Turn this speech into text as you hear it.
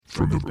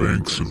From the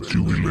banks of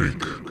Dewey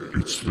Lake,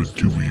 it's the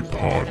Dewey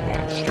Pod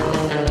Monster.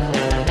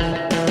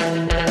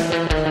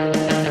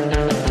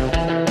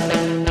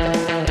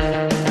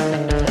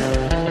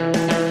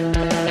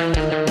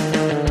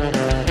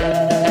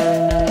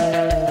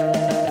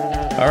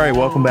 All right,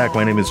 welcome back.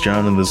 My name is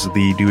John, and this is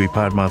the Dewey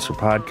Pod Monster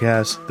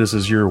Podcast. This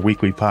is your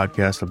weekly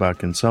podcast about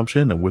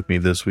consumption, and with me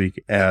this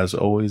week, as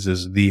always,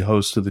 is the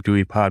host of the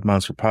Dewey Pod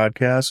Monster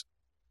Podcast.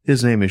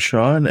 His name is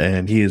Sean,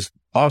 and he is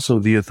also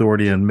the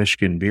authority on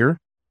Michigan beer.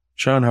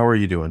 Sean, how are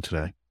you doing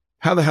today?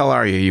 How the hell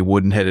are you, you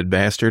wooden-headed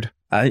bastard?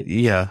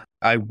 I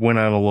went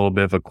on a little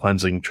bit of a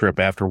cleansing trip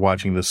after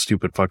watching this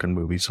stupid fucking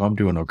movie, so I'm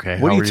doing okay.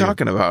 What are you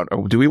talking about?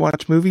 Do we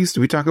watch movies?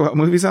 Do we talk about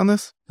movies on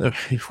this?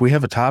 We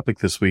have a topic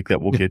this week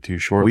that we'll get to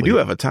shortly. We do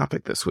have a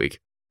topic this week.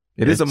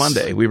 It's a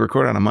Monday. We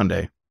record on a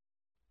Monday.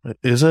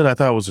 Is it? I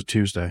thought it was a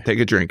Tuesday. Take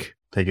a drink.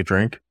 Take a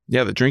drink?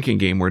 Yeah, the drinking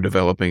game we're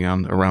developing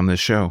around this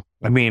show.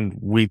 I mean,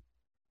 we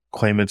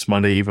claim it's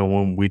Monday even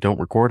when we don't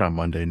record on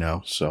Monday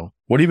now. So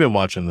what have you been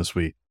watching this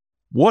week?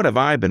 What have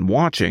I been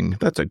watching?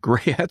 That's a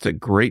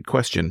great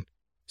question.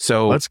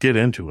 So let's get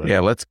into it. Yeah,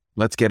 let's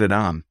get it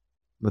on.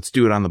 Let's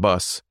do it on the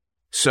bus.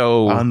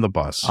 So on the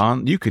bus.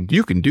 You can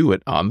do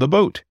it on the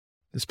boat.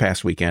 This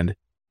past weekend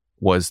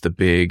was the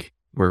big,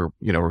 we're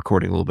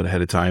recording a little bit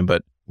ahead of time,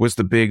 but was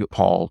the big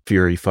Paul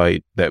Fury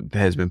fight that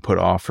has been put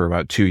off for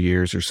about 2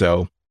 years or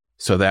so.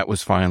 So that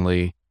was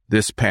finally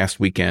this past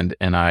weekend,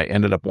 and I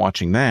ended up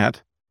watching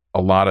that.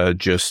 A lot of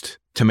just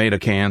tomato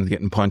cans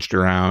getting punched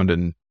around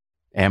and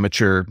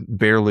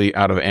barely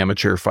out of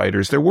amateur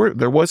fighters. There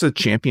was a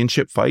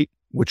championship fight,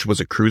 which was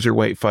a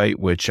cruiserweight fight,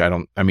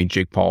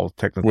 Jake Paul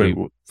technically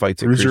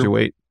fights at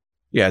cruiserweight.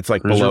 Yeah, it's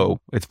like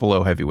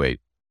below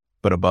heavyweight,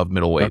 but above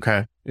middleweight.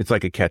 Okay. It's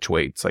like a catch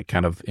weight. It's like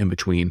kind of in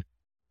between.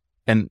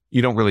 And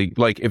you don't really,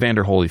 like,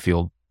 Evander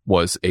Holyfield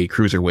was a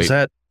cruiserweight. Is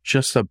that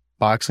just a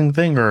boxing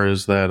thing, or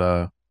is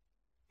that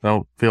I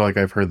don't feel like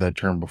I've heard that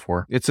term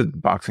before. It's a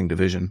boxing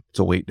division. It's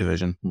a weight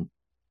division.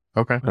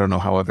 Okay. I don't know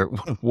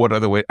what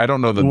other way. I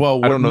don't know the,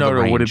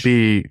 range. Would it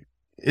be,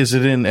 is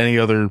it in any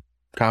other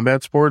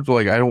combat sports?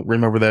 Like, I don't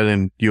remember that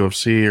in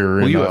UFC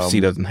or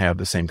UFC doesn't have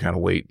the same kind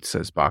of weights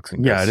as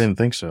boxing does. Yeah, I didn't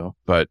think so.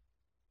 But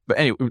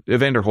anyway,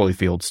 Evander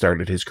Holyfield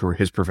started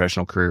his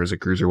professional career as a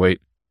cruiserweight.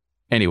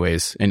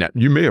 Anyways, and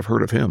you may have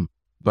heard of him.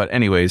 But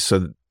anyways,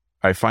 so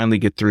I finally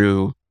get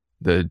through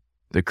the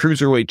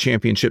cruiserweight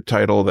championship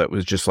title that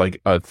was just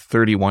like a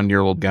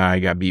 31-year-old guy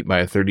got beat by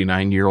a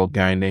 39-year-old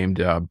guy named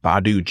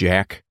Badu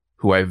Jack,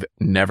 who I've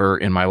never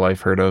in my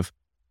life heard of.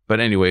 But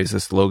anyways,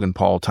 this Logan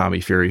Paul Tommy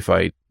Fury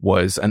fight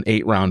was an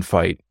 8-round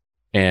fight.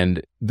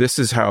 And I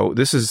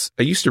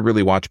used to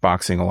really watch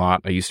boxing a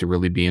lot. I used to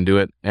really be into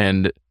it.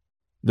 And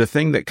the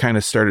thing that kind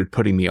of started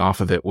putting me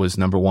off of it was,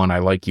 number one, I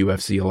like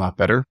UFC a lot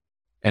better.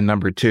 And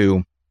number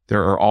two,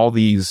 there are all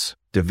these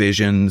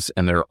divisions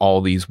and there are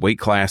all these weight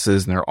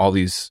classes and there are all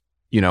these,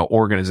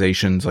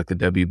 organizations like the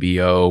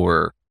WBO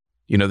or,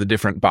 the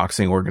different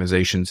boxing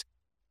organizations.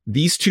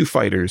 These two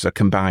fighters are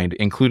combined,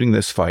 including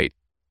this fight,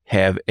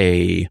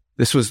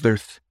 this was their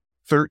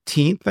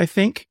 13th, I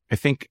think. I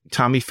think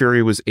Tommy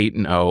Fury was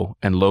 8-0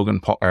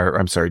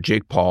 and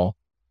Jake Paul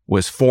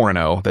was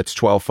 4-0. That's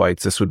 12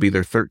 fights. This would be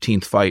their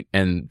 13th fight.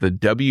 And the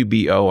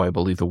WBO, I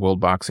believe the World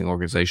Boxing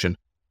Organization,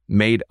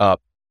 made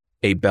up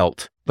a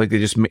belt. Like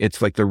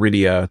it's like the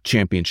Riddia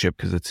Championship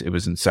because it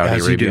was in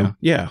Saudi Arabia.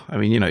 Yeah.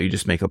 You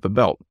just make up a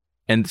belt.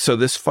 And so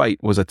this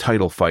fight was a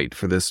title fight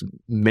for this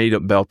made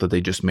up belt that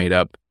they just made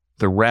up.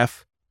 The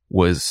ref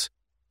was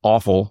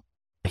awful.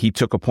 He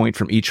took a point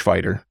from each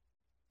fighter.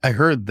 I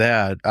heard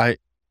that. I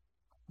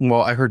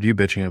heard you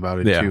bitching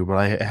about it too, but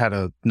I had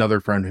another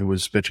friend who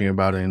was bitching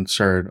about it and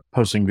started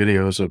posting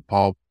videos of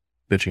Paul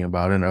bitching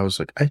about it. And I was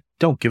like, I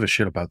don't give a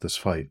shit about this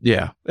fight.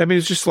 Yeah.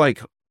 It's just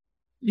like,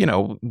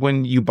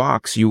 when you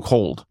box, you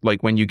hold.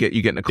 Like when you get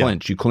in a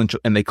clinch, you clinch,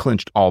 and they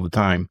clinched all the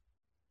time.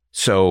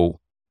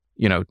 So,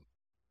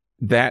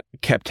 that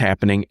kept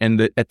happening.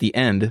 And at the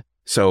end,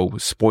 so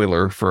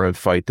spoiler for a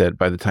fight that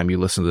by the time you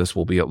listen to this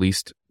will be at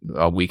least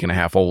a week and a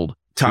half old.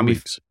 Tommy. 2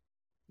 weeks.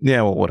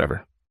 Yeah, well,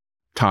 whatever.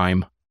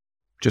 Time.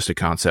 Just a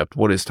concept.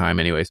 What is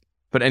time anyways?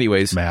 But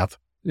anyways. Math.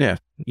 Yeah.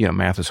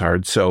 Math is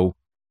hard. So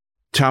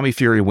Tommy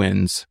Fury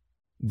wins.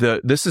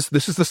 This is the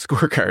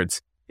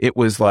scorecards. It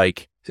was a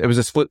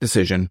split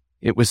decision.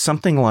 It was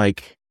something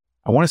like,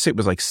 I want to say it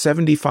was like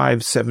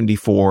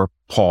 75-74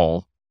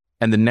 Paul.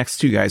 And the next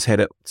two guys had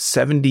it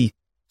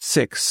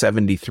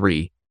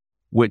 76-73,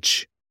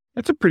 which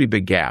that's a pretty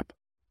big gap.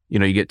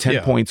 You get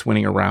 10 points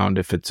winning a round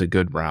if it's a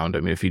good round.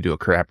 If you do a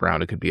crap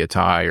round, it could be a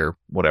tie or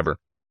whatever.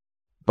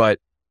 But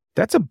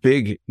that's a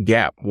big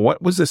gap.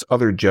 What was this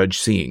other judge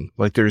seeing?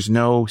 Like, there's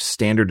no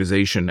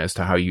standardization as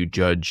to how you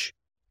judge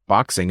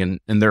boxing.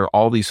 And there are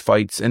all these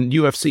fights. And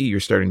UFC, you're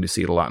starting to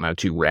see it a lot now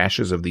too.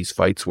 Rashes of these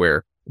fights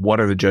where what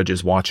are the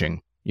judges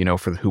watching,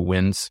 for who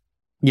wins?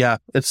 Yeah,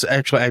 it's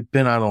actually, I've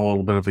been on a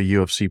little bit of a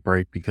UFC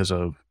break because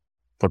of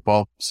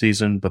football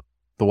season, but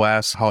the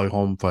last Holly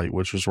Holm fight,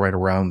 which was right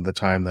around the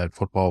time that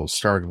football was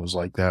starting, was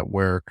like that,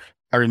 where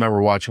I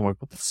remember watching, like,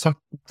 what the fuck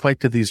fight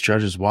did these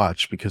judges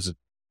watch? Because it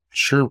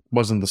sure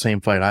wasn't the same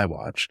fight I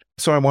watched.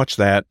 So I watched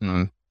that,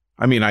 and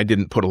I mean, I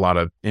didn't put a lot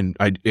of in.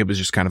 It was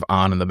just kind of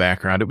on in the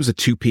background. It was a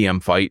 2 p.m.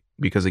 fight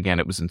because, again,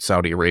 it was in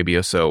Saudi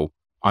Arabia, so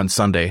on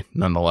Sunday,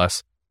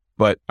 nonetheless.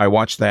 But I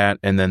watched that,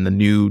 and then the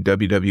new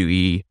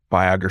WWE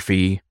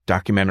biography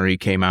documentary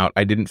came out.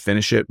 I didn't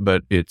finish it,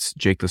 but it's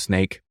Jake the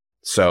Snake.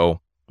 So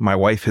my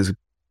wife has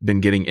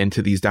been getting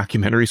into these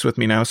documentaries with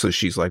me now, so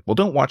she's like, well,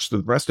 don't watch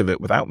the rest of it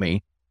without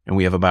me. And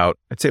we have I'd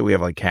say we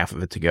have like half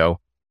of it to go.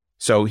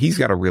 So he's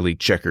got a really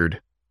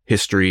checkered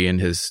history, and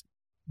his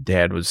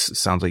dad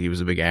sounds like he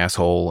was a big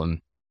asshole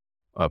and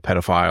a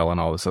pedophile and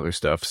all this other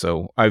stuff.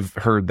 So I've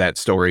heard that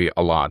story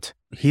a lot.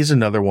 He's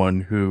another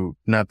one who,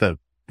 not that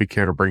we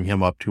care to bring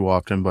him up too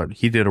often, but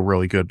he did a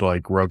really good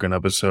like Rogan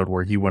episode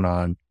where he went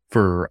on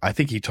I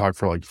think he talked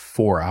for like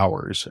 4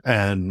 hours.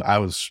 And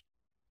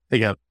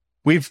again,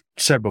 we've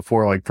said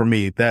before, like for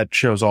me, that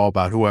show's all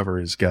about whoever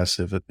his guest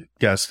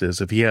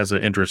is. If he has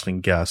an interesting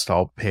guest,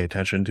 I'll pay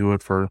attention to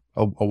it for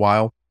a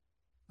while.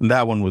 And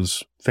that one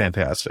was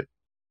fantastic.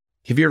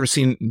 Have you ever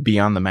seen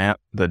Beyond the Mat,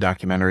 the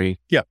documentary?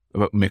 Yeah.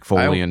 About Mick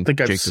Foley and Jake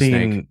the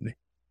Snake?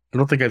 I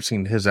don't think I've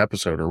seen his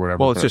episode or whatever.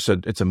 Well,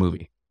 it's a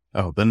movie.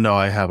 Oh, then no,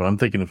 I haven't. I'm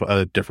thinking of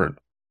a different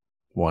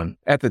one.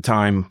 At the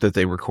time that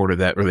they recorded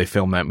that, or they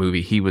filmed that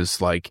movie, he was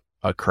like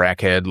a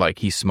crackhead. Like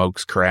he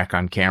smokes crack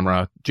on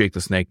camera. Jake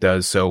the Snake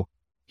does. So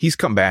he's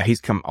come back.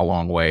 He's come a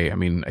long way. I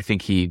mean, I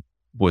think he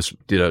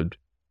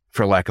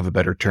for lack of a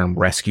better term,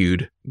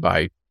 rescued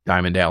by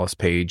Diamond Dallas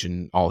Page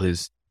and all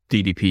his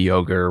DDP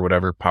yoga or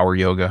whatever, power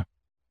yoga.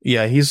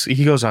 Yeah,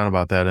 he goes on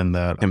about that in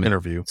that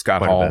interview.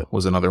 Scott Hall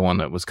was another one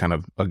that was kind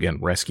of, again,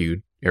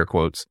 rescued, air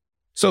quotes.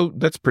 So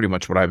that's pretty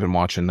much what I've been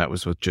watching. That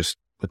was within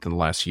the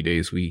last few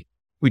days. We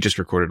just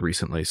recorded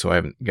recently, so I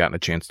haven't gotten a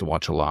chance to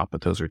watch a lot,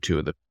 but those are two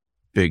of the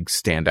big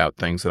standout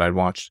things that I'd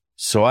watched.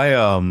 So I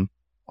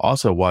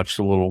also watched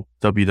a little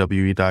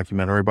WWE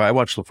documentary, but I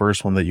watched the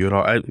first one that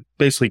I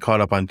basically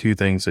caught up on two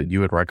things that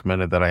you had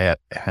recommended that I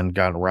hadn't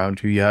gotten around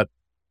to yet.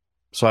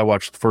 So I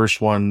watched the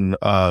first one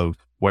of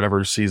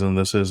whatever season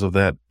this is of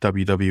that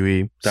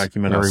WWE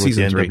documentary with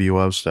the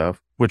NWO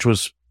stuff, which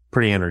was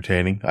pretty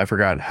entertaining. I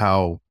forgot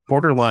how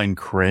borderline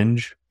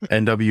cringe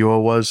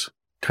NWO was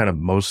kind of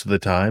most of the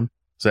time.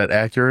 Is that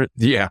accurate?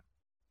 Yeah.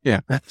 Yeah.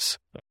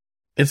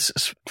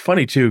 It's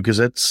funny too, because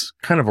it's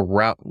kind of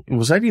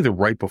was that either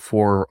right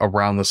before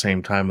around the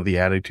same time of the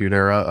Attitude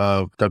Era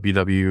of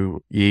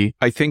WWE?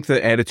 I think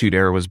the Attitude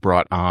Era was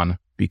brought on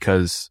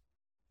because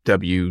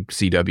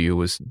WCW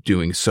was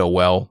doing so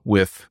well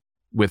with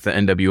the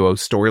NWO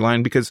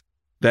storyline, because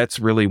that's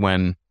really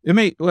when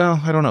I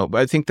don't know,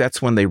 but I think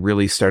that's when they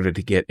really started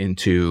to get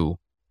into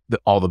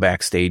all the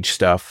backstage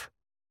stuff.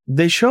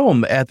 They show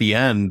them at the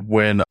end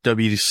when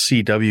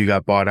WCW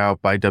got bought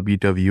out by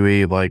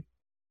WWE, like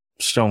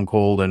Stone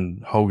Cold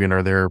and Hogan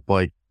are there,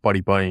 like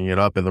buddying it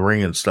up in the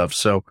ring and stuff.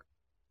 So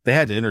they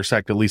had to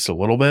intersect at least a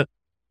little bit.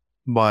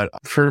 But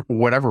for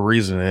whatever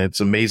reason,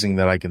 it's amazing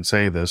that I can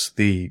say this,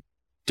 the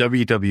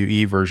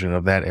WWE version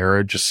of that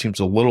era just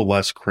seems a little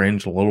less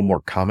cringe, a little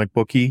more comic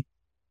booky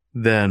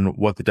than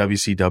what the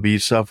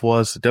WCW stuff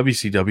was. The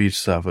WCW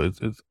stuff,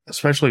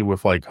 especially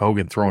with like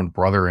Hogan throwing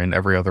brother in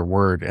every other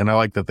word. And I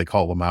like that they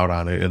call him out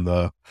on it in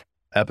the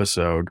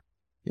episode.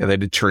 Yeah, they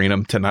did train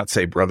him to not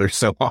say brother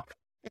so often.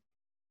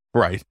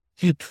 Right.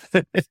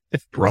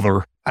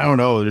 Brother. I don't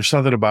know. There's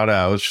something about it.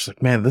 I was just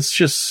like, man, this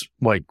just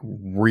like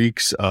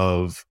reeks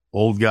of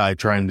old guy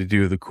trying to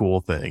do the cool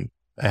thing.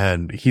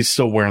 And he's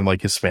still wearing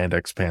like his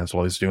spandex pants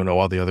while he's doing it,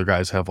 while the other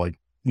guys have like,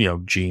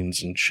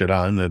 jeans and shit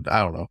on. And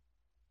I don't know.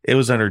 It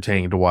was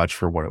entertaining to watch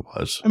for what it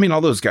was. I mean,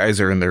 all those guys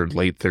are in their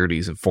late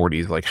 30s and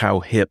 40s. Like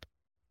how hip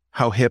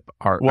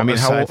are, well, I mean,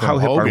 how hip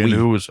Hogan,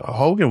 are we?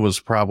 Hogan was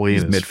probably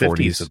in his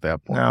mid-40s at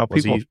that point. No,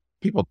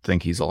 people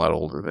think he's a lot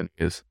older than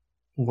he is.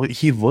 Well,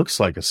 he looks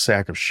like a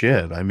sack of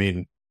shit. I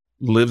mean,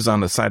 lives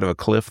on the side of a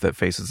cliff that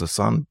faces the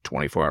sun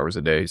 24 hours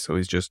a day. So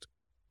he's just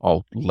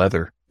all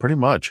leather. Pretty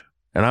much.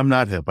 And I'm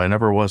not hip. I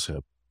never was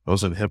hip. I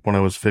wasn't hip when I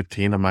was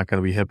 15. I'm not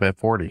going to be hip at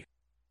 40.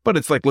 But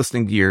it's like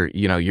listening to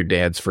your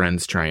dad's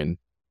friends try and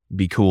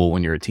be cool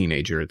when you're a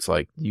teenager. It's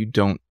like you're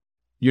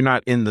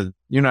not in the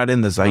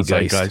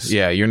zeitgeist.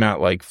 Yeah. You're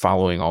not like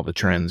following all the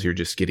trends. You're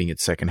just getting it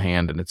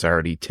secondhand, and it's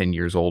already 10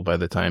 years old by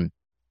the time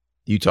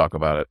you talk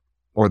about it,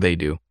 or they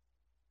do.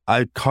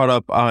 I caught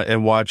up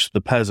and watched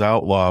The Pez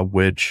Outlaw,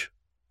 which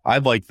I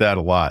liked that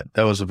a lot.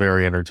 That was a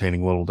very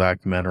entertaining little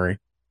documentary.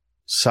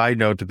 Side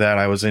note to that,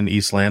 I was in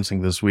East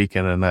Lansing this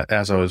weekend, and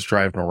as I was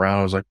driving around,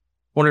 I was like,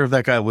 wonder if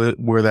that guy,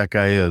 where that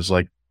guy is.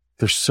 Like,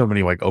 there's so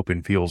many like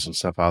open fields and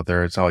stuff out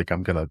there. It's not like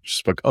I'm going to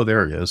just like, oh,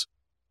 there he is.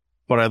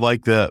 But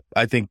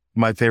I think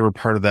my favorite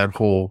part of that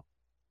whole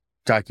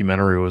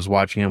documentary was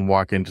watching him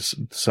walk into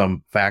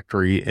some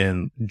factory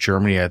in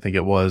Germany, I think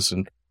it was.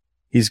 And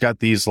he's got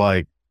these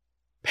like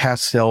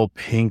pastel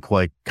pink,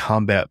 like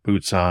combat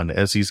boots on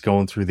as he's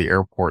going through the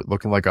airport,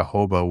 looking like a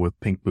hobo with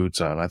pink boots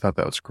on. I thought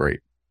that was great.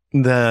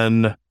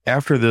 Then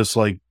after this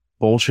like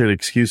bullshit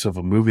excuse of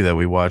a movie that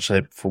we watched,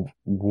 for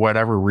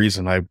whatever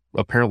reason, I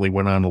apparently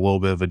went on a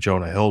little bit of a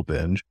Jonah Hill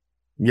binge.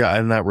 Yeah,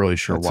 I'm not really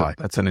sure why.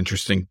 That's an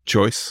interesting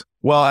choice.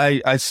 Well,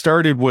 I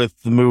started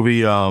with the movie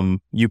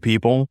You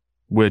People,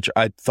 which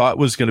I thought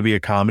was going to be a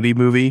comedy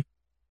movie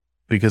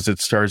because it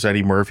stars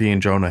Eddie Murphy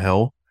and Jonah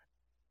Hill.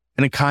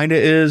 And it kind of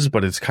is,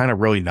 but it's kind of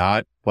really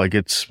not. Like,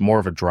 it's more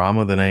of a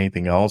drama than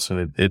anything else.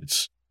 And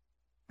it's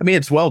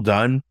well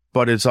done,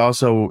 but it's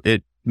also,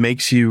 it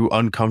makes you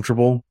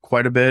uncomfortable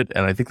quite a bit.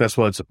 And I think that's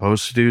what it's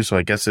supposed to do. So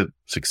I guess it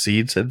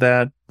succeeds at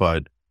that,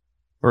 but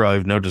I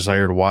have no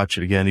desire to watch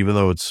it again, even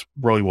though it's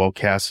really well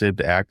casted,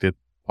 acted,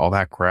 all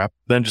that crap.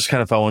 Then just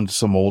kind of fell into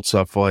some old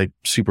stuff like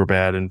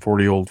Superbad and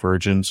 40-Year-Old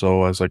Virgin.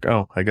 So I was like,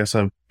 oh, I guess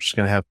I'm just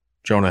going to have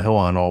Jonah Hill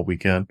on all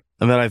weekend.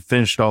 And then I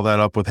finished all that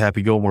up with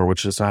Happy Gilmore,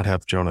 which does not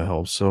have Jonah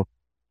Hill. So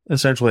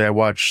essentially I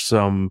watched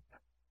some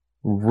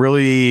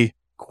really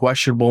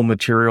questionable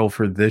material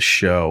for this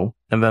show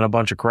and then a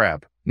bunch of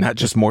crap. Not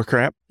just more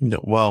crap? No,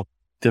 well,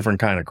 different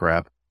kind of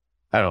crap.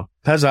 I don't know.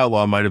 Pez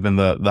Outlaw might have been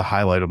the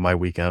highlight of my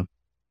weekend,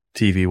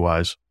 TV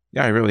wise.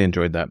 Yeah, I really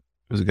enjoyed that.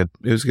 It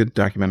was a good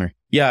documentary.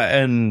 Yeah.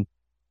 And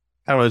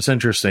I don't know. It's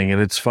interesting.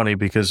 And it's funny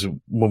because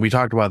when we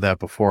talked about that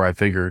before, I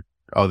figured,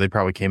 oh, they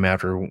probably came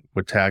after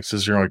with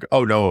taxes. You're like,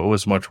 oh no, it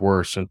was much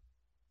worse. And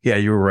yeah,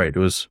 you were right. It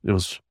was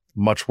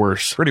much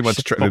worse. Pretty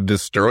much trying to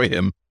destroy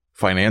him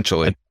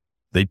financially.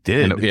 They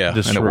did. And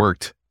it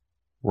worked.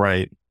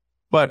 Right.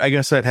 But I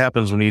guess that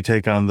happens when you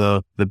take on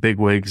the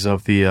bigwigs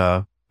of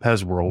the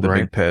Pez world, right?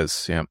 The big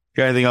Pez, yeah.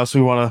 Got anything else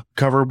we want to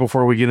cover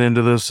before we get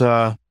into this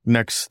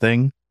next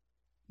thing?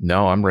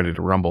 No, I'm ready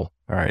to rumble.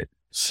 All right.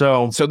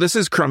 So this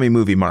is Crummy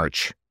Movie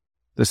March.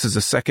 This is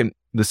the second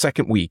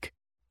week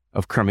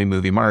of Crummy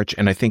Movie March,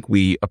 and I think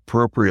we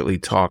appropriately will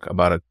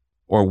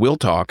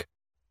talk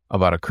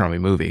about a crummy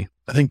movie.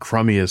 I think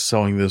Crummy is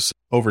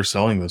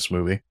overselling this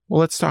movie.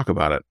 Well, let's talk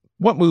about it.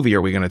 What movie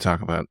are we going to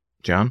talk about,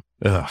 John?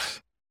 Ugh.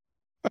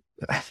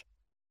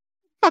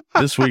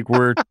 This week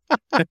we're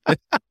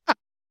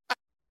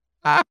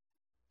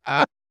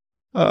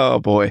oh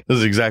boy, this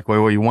is exactly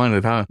what you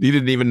wanted, huh? You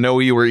didn't even know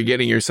you were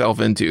getting yourself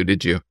into,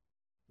 did you?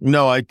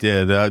 No, I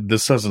did.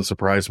 This doesn't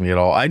surprise me at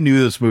all. I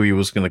knew this movie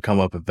was going to come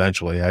up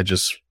eventually. I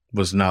just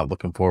was not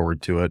looking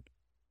forward to it.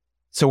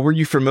 So were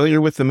you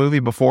familiar with the movie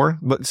before?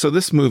 So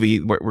this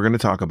movie what we're going to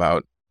talk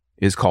about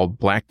is called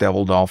Black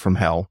Devil Doll from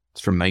Hell.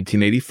 It's from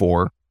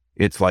 1984.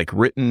 It's like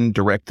written,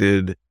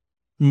 directed.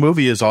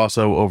 Movie is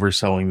also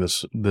overselling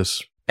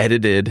this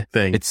edited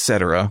thing,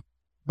 etc.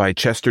 by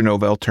Chester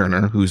Novell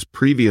Turner, whose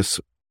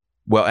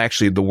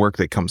actually the work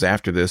that comes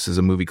after this is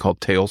a movie called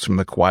Tales from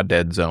the Quad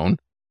Dead Zone.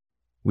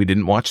 We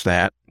didn't watch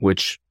that,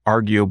 which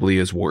arguably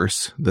is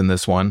worse than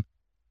this one.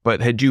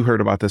 But had you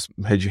heard about this?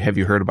 Have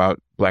you heard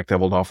about Black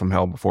Devil Doll from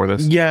Hell before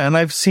this? Yeah, and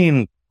I've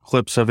seen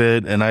clips of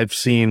it, and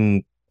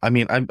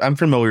I'm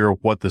familiar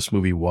with what this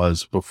movie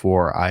was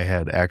before I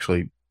had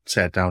actually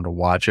sat down to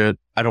watch it.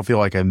 I don't feel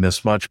like I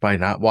missed much by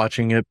not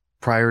watching it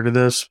prior to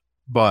this,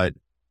 but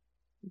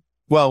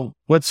well,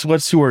 let's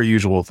do our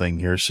usual thing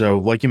here. So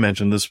like you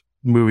mentioned, this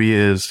movie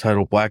is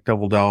titled Black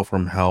Devil Doll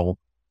from Hell.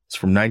 It's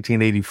from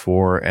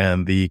 1984.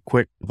 And the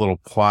quick little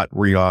plot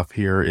read off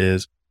here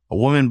is a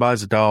woman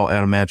buys a doll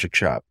at a magic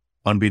shop.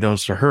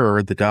 Unbeknownst to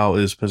her, the doll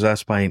is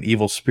possessed by an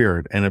evil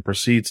spirit and it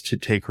proceeds to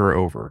take her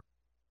over.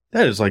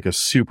 That is like a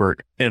super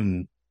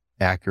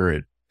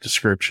inaccurate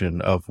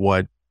description of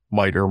what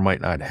might or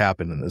might not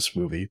happen in this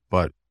movie,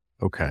 but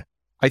okay.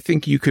 I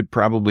think you could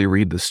probably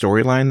read the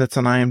storyline that's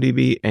on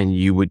IMDb and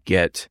you would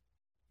get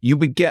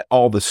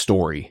all the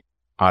story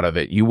out of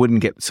it. You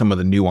wouldn't get some of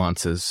the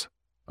nuances,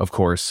 of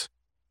course.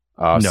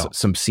 No.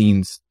 Some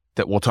scenes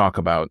that we'll talk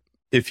about.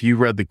 If you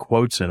read the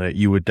quotes in it,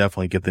 you would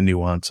definitely get the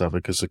nuance of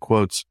it because the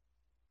quotes,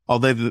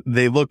 although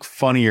they look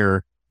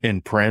funnier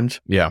in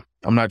print. Yeah.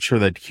 I'm not sure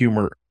that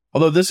humor,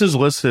 although this is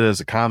listed as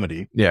a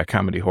comedy. Yeah,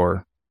 comedy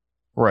horror.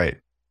 Right.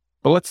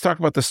 But let's talk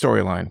about the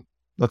storyline.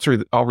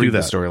 I'll read the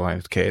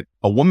storyline, Kate.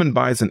 A woman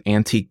buys an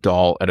antique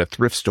doll at a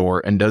thrift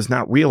store and does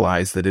not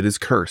realize that it is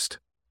cursed.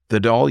 The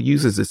doll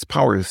uses its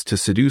powers to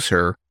seduce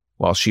her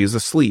while she is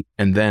asleep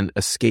and then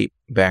escape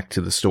back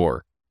to the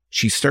store.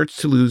 She starts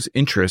to lose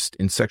interest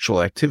in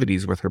sexual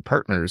activities with her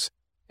partners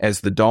as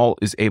the doll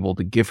is able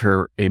to give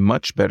her a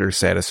much better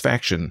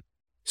satisfaction.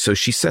 So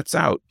she sets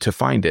out to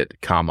find it,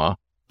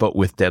 but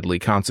with deadly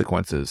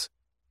consequences.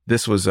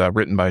 This was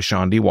written by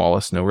Sean D.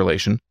 Wallace, no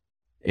relation.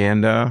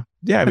 And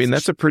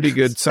that's a pretty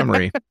good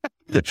summary.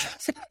 I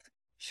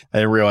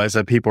didn't realize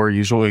that people are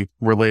usually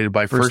related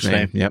by first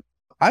name. Yep.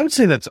 I would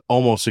say that's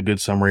almost a good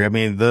summary. I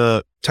mean,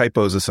 the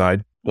typos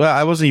aside. Well,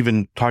 I wasn't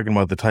even talking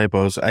about the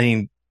typos. I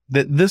mean,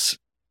 this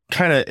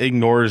kind of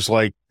ignores,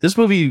 like, this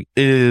movie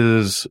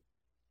is,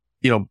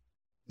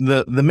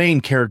 the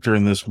main character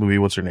in this movie,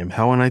 what's her name?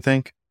 Helen, I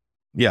think.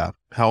 Yeah,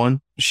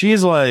 Helen.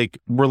 She's like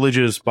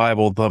religious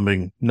Bible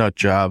thumping nut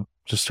job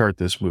to start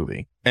this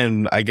movie.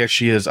 And I guess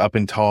she is up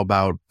until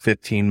about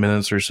 15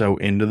 minutes or so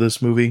into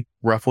this movie,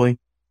 roughly.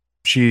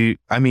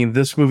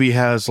 This movie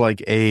has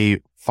like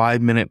a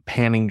 5-minute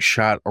panning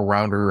shot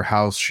around her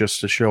house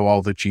just to show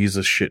all the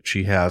Jesus shit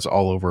she has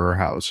all over her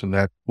house. And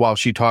that while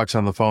she talks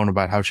on the phone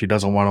about how she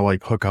doesn't want to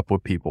like hook up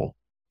with people,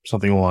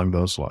 something along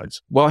those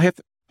lines. Well,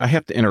 I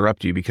have to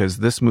interrupt you because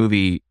this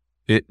movie,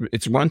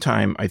 its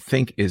runtime, I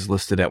think, is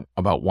listed at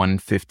about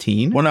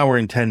 1:15. 1 hour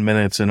and 10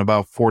 minutes, and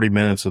about 40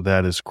 minutes of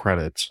that is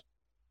credits.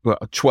 Well,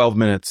 12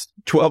 minutes.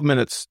 12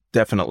 minutes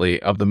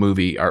definitely of the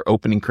movie are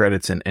opening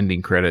credits and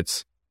ending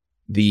credits.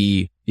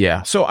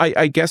 So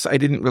I guess I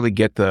didn't really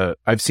get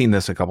I've seen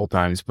this a couple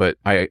times, but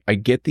I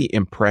get the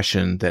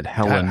impression that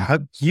Helen...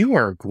 God, you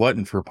are a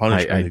glutton for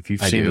punishment if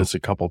you've seen this a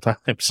couple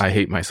times. I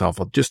hate myself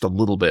just a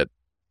little bit,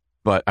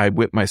 but I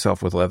whip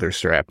myself with leather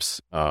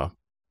straps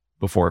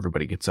before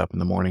everybody gets up in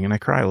the morning, and I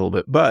cry a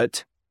little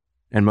bit,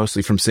 and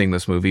mostly from seeing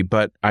this movie,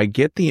 but I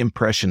get the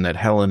impression that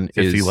Helen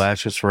 50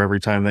 lashes for every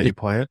time that you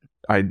play it?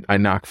 I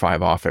knock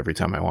 5 off every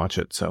time I watch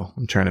it, so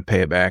I'm trying to pay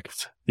it back.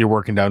 You're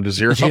working down to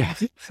 0? Yeah,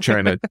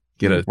 trying to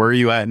get a... Where are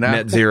you at now?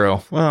 Net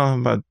 0. Well,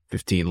 about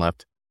 15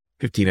 left.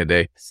 15 a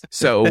day.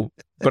 So,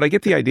 but I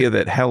get the idea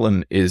that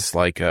Helen is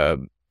like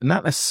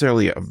not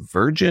necessarily a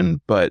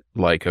virgin, but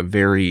like a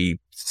very,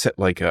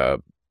 like a,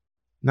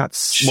 not...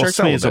 Strikes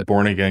me as a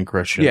born-again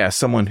Christian. Yeah,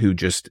 someone who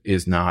just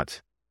is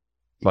not,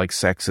 like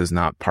sex is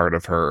not part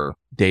of her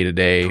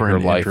day-to-day, her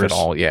life at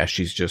all. Yeah,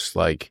 she's just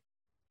like,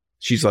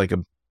 she's like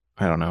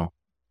I don't know.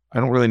 I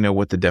don't really know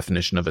what the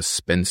definition of a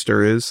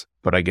spinster is,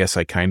 but I guess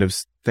I kind of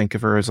think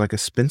of her as like a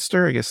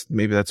spinster. I guess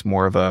maybe that's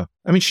more of a,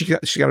 I mean, she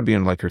got to be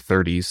in like her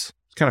 30s.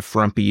 Kind of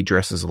frumpy,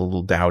 dresses a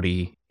little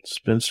dowdy.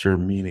 Spinster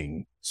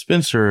meaning.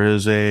 Spinster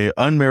is a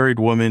unmarried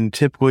woman,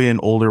 typically an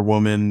older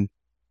woman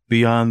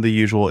beyond the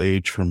usual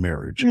age for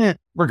marriage.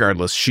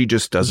 Regardless, she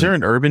just doesn't. Is there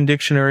an Urban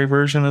Dictionary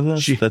version of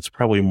this? That's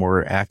probably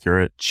more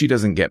accurate. She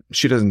doesn't get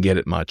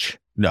it much.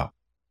 No,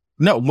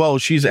 well,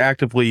 she's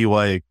actively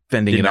like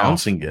fending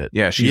denouncing it.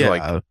 Yeah, she's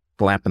like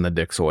slapping the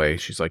dicks away.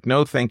 She's like,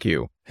 no, thank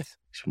you.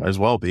 She might as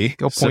well be.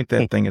 Go point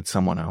that thing at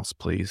someone else,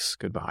 please.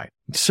 Goodbye.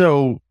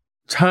 So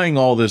tying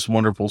all this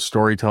wonderful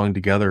storytelling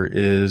together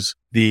is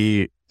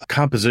the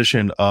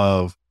composition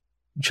of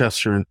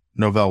Chester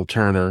Novell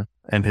Turner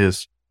and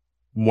his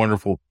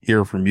wonderful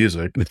ear for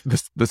music.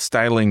 The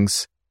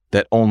stylings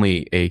that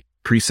only a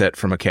preset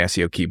from a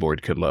Casio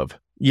keyboard could love.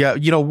 Yeah,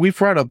 we've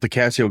brought up the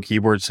Casio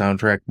keyboard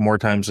soundtrack more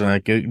times than I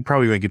could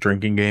probably make a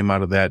drinking game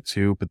out of that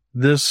too, but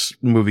this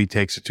movie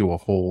takes it to a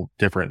whole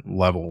different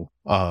level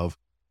of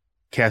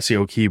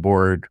Casio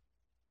keyboard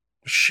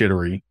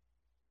shittery.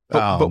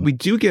 But we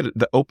do get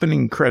the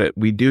opening credit.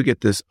 We do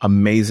get this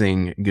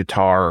amazing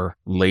guitar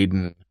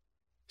laden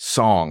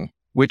song,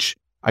 which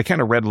I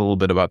kind of read a little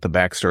bit about the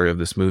backstory of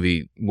this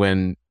movie.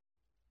 When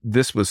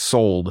this was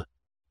sold,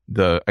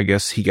 I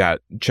guess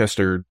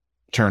Chester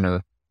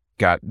Turner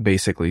got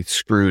basically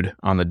screwed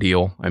on the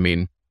deal. I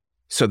mean,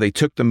 so they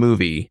took the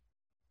movie,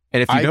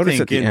 and if you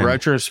notice at the end,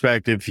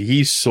 retrospect, if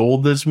he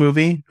sold this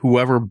movie,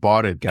 whoever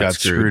bought it got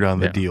screwed on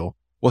the deal.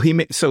 Well,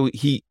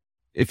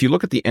 if you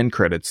look at the end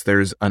credits,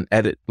 there's an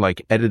edit,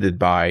 like edited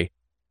by,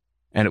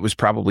 and it was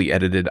probably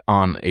edited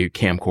on a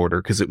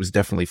camcorder because it was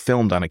definitely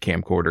filmed on a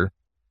camcorder,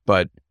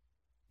 but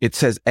it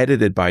says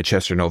edited by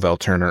Chester Novell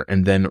Turner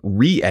and then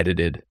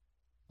re-edited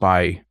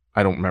by,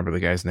 I don't remember the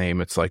guy's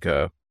name. It's like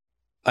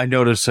I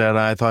noticed that.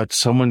 I thought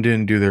someone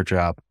didn't do their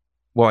job.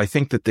 Well, I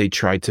think that they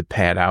tried to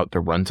pad out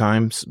the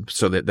runtimes,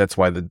 so that's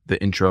why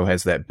the intro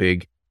has that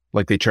big,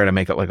 like they try to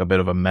make it like a bit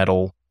of a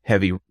metal,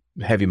 heavy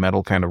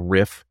metal kind of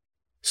riff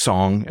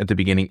song at the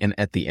beginning and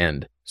at the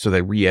end. So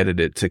they re-edited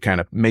it to kind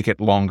of make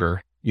it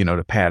longer,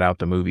 to pad out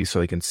the movie so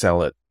they can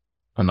sell it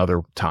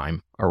another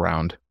time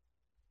around.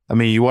 I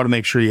mean, you want to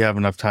make sure you have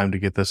enough time to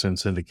get this in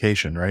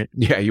syndication, right?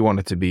 Yeah, you want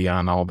it to be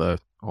on all the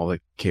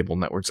cable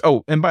networks.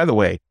 Oh, and by the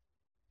way,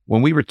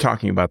 when we were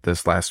talking about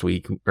this last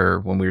week, or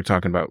when we were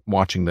talking about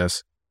watching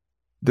this,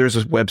 there's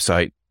a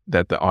website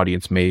that the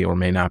audience may or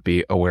may not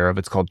be aware of.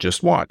 It's called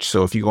Just Watch.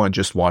 So if you go on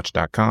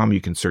justwatch.com, you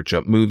can search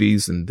up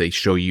movies and they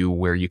show you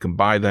where you can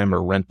buy them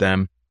or rent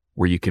them,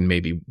 where you can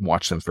maybe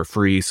watch them for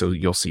free. So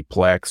you'll see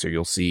Plex, or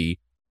you'll see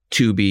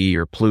Tubi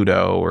or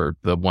Pluto, or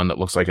the one that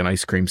looks like an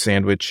ice cream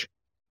sandwich.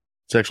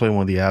 It's actually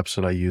one of the apps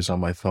that I use on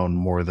my phone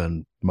more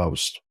than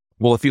most.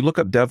 Well, if you look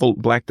up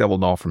Black Devil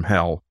Doll from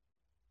Hell,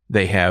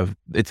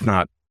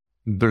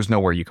 there's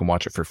nowhere you can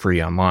watch it for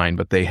free online,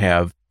 but they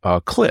have a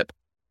clip.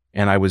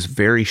 And I was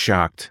very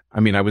shocked. I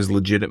mean, I was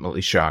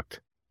legitimately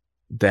shocked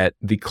that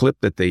the clip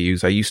that they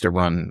use, I used to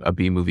run a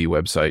B-movie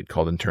website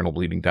called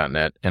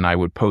internalbleeding.net, and I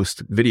would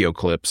post video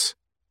clips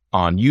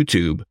on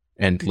YouTube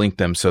and link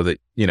them so that,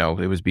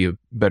 it would be a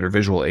better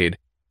visual aid.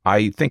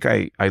 I think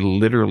I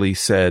literally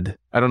said,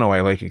 I don't know,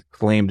 I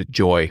exclaimed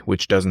joy,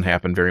 which doesn't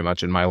happen very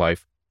much in my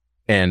life.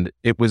 And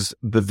it was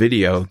the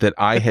video that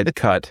I had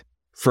cut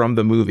from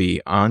the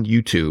movie on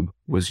YouTube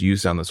was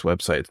used on this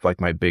website. It's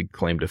like my big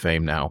claim to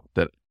fame now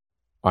that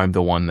I'm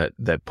the one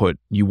that put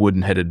You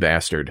Wooden Headed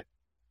Bastard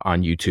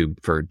on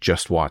YouTube for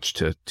Just Watch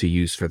to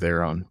use for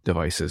their own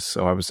devices.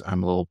 So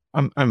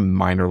I'm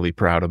minorly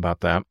proud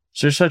about that.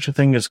 Is there such a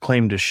thing as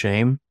claim to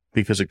shame?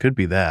 Because it could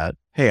be that.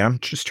 Hey, I'm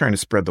just trying to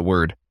spread the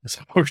word.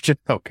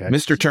 Okay.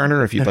 Mr.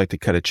 Turner, if you'd like to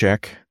cut a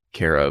check,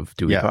 care of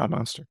Dewey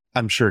Podmonster.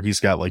 I'm sure he's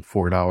got like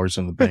 $4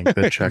 in the bank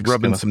that checks.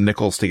 Rubbing some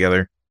nickels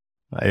together.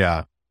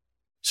 Yeah.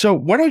 So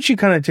why don't you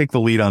kind of take the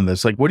lead on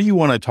this? Like, what do you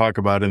want to talk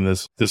about in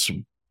this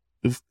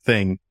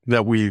thing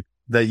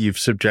that you've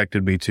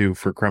subjected me to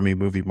for Crummy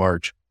Movie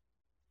March?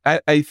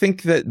 I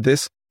think that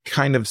this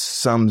kind of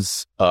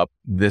sums up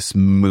this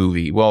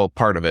movie. Well,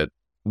 part of it.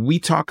 We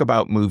talk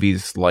about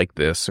movies like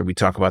this, or we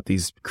talk about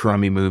these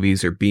crummy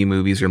movies or B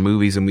movies or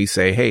movies, and we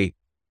say, hey,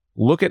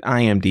 look at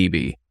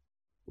IMDb.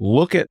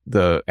 Look at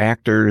the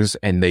actors,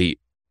 and they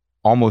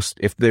almost,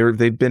 if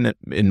they've been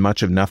in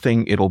much of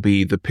nothing, it'll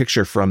be the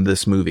picture from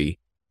this movie.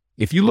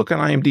 If you look on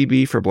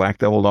IMDb for Black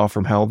Devil Doll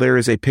from Hell, there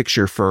is a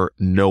picture for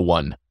no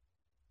one.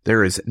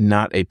 There is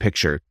not a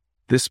picture.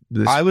 This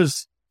I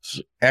was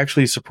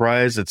actually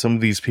surprised that some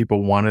of these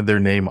people wanted their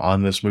name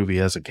on this movie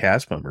as a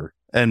cast member.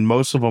 And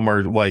most of them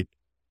are like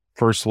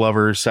first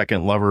lover,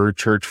 second lover,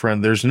 church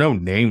friend. There's no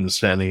names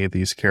to any of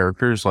these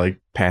characters. Like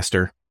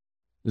Pastor.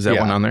 Is that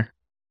one on there?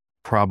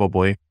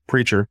 Probably.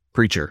 Preacher.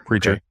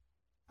 Okay.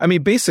 I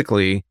mean,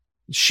 basically,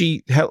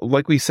 she,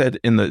 like we said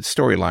in the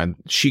storyline,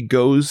 she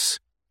goes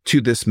to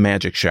this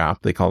magic shop.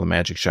 They call it a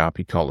magic shop.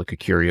 You'd call it like a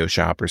curio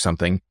shop or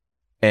something.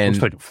 And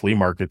looks like a flea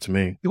market to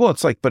me. Well,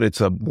 it's like, but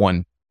it's a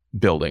one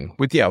building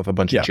with a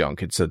bunch of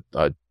junk. It's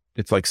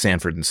it's like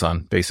Sanford and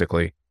Son,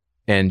 basically.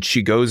 And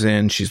she goes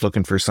in, she's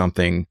looking for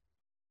something.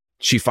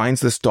 She finds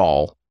this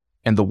doll,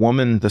 and the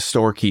woman, the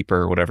storekeeper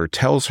or whatever,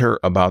 tells her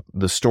about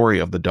the story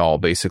of the doll.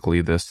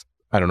 Basically this,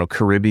 I don't know,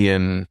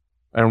 Caribbean,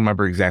 I don't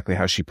remember exactly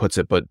how she puts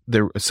it, but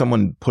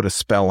someone put a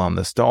spell on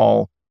this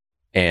doll,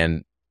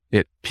 and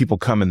people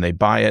come and they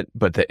buy it,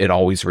 but it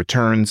always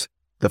returns.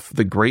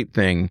 The great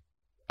thing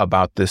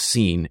about this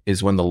scene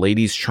is when the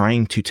lady's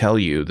trying to tell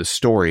you the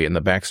story and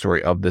the backstory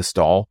of this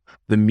doll,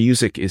 the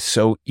music is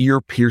so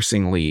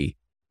ear-piercingly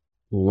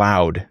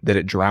loud that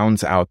it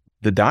drowns out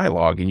the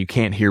dialogue and you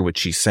can't hear what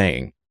she's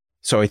saying.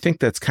 So I think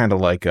that's kind of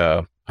like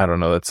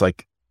that's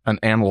like an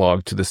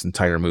analog to this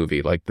entire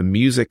movie. Like, the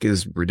music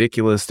is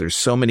ridiculous. There's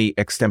so many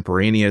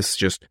extemporaneous,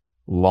 just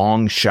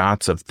long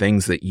shots of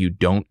things that you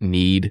don't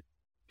need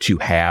to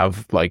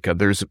have. Like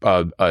there's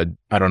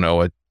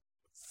a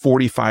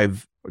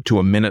 45 to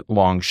a minute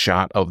long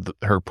shot of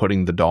her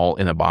putting the doll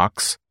in a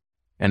box.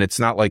 And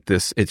it's not like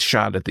this, it's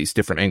shot at these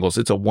different angles.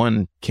 It's a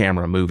one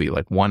camera movie,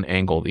 like one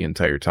angle the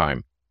entire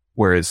time.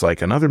 Whereas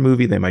like another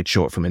movie, they might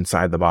show it from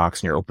inside the box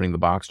and you're opening the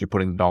box, and you're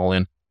putting the doll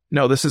in.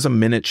 No, this is a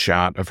minute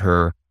shot of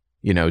her,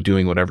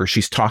 doing whatever.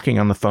 She's talking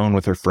on the phone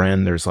with her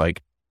friend. There's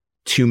like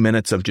 2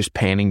 minutes of just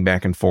panning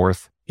back and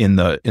forth in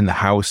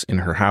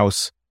her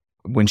house.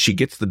 When she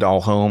gets the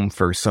doll home,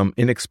 for some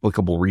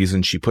inexplicable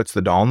reason, she puts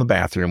the doll in the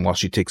bathroom while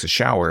she takes a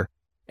shower,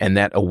 and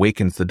that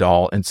awakens the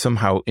doll and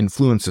somehow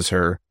influences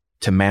her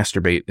to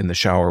masturbate in the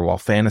shower while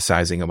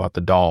fantasizing about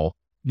the doll,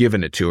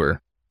 giving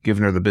her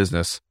the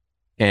business.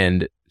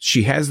 And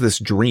she has this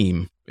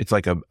dream. It's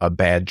like a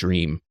bad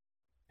dream,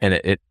 and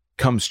it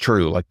comes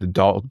true. Like, the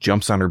doll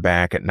jumps on her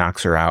back, it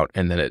knocks her out,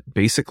 and then it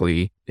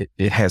basically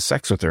has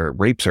sex with her,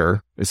 rapes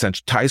her,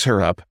 essentially ties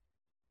her up,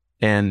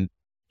 and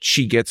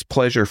she gets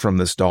pleasure from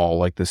this doll,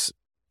 like this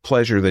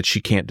pleasure that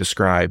she can't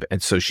describe.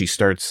 And so she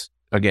starts,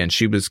 again,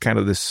 she was kind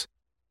of this,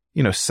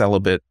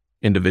 celibate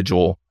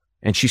individual,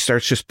 and she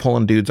starts just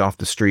pulling dudes off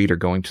the street or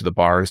going to the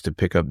bars to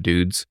pick up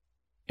dudes,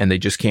 and they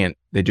just can't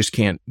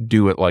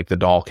do it like the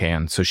doll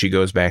can. So she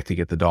goes back to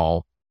get the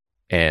doll,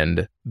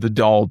 and the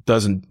doll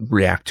doesn't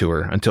react to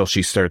her until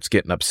she starts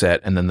getting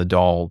upset. And then the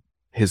doll,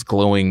 his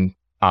glowing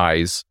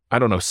eyes, I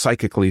don't know,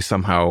 psychically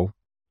somehow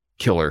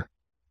kill her.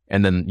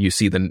 And then you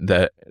see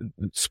the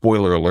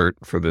spoiler alert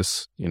for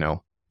this,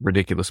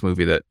 ridiculous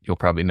movie that you'll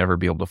probably never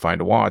be able to find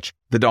to watch.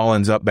 The doll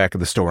ends up back at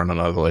the store, and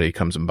another lady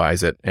comes and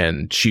buys it,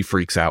 and she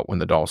freaks out when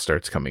the doll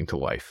starts coming to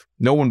life.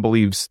 No one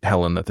believes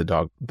Helen that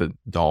the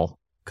doll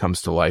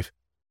comes to life.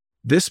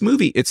 This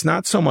movie, it's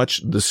not so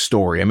much the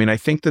story. I mean, I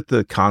think that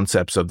the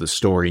concepts of the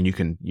story, and you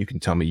can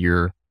tell me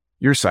your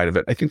side of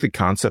it. I think the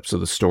concepts of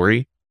the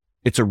story,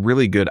 it's a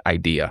really good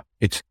idea.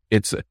 It's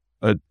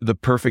the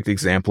perfect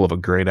example of a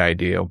great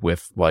idea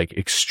with like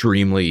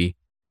extremely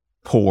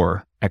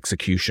poor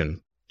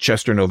execution.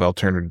 Chester Novell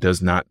Turner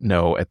does not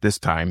know at this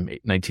time,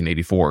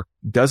 1984,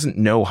 doesn't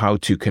know how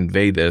to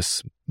convey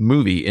this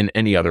movie in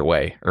any other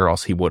way, or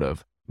else he would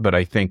have. But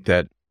I think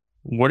that...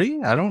 Woody?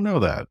 I don't know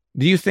that.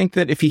 Do you think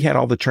that if he had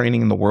all the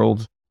training in the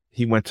world,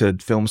 he went to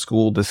film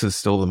school, this is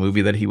still the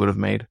movie that he would have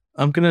made?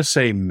 I'm going to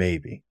say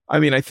maybe. I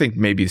mean, I think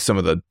maybe some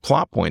of the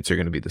plot points are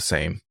going to be the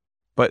same.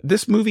 But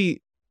this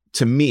movie,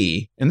 to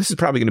me, and this is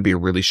probably going to be a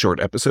really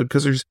short episode,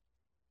 because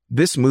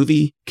this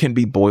movie can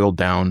be boiled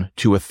down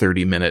to a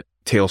 30-minute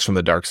Tales from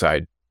the Dark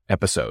Side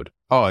episode.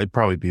 Oh, it'd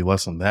probably be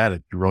less than that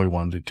if you really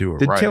wanted to do it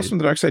Did right. Tales from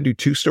the Dark Side do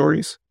 2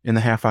 stories in the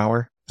half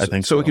hour? I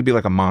think so. So it could be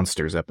like a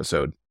Monsters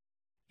episode.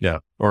 Yeah.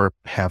 Or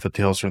half a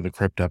Tales from the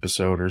Crypt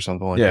episode or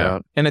something like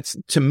that. And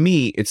to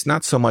me, it's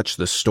not so much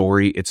the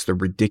story, it's the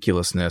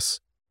ridiculousness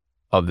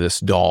of this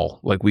doll.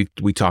 Like we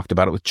talked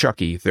about it with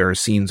Chucky. There are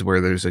scenes where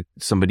there's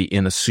somebody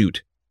in a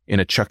suit, in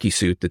a Chucky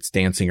suit, that's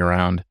dancing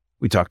around.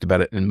 We talked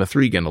about it in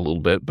Mithrigan a little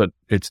bit, but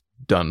it's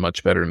done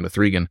much better in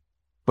Mithrigan.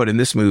 But in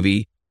this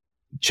movie,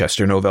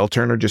 Chester Novell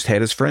Turner just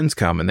had his friends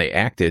come and they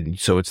acted.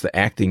 So it's the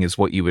acting is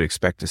what you would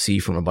expect to see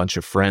from a bunch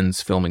of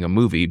friends filming a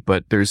movie.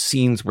 But there's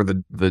scenes where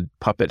the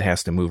puppet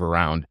has to move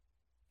around,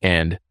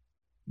 and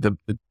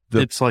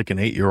it's like an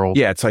 8-year-old.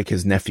 Yeah, it's like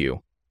his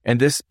nephew. And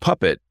this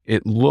puppet,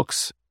 it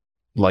looks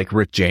like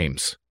Rick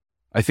James.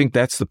 I think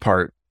that's the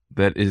part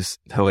that is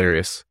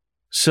hilarious.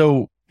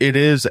 So it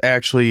is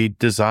actually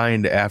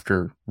designed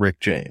after Rick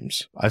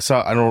James.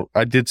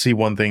 I did see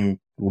one thing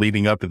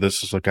leading up to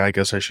this. Is like, I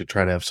guess I should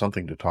try to have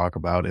something to talk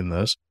about in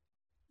this.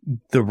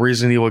 The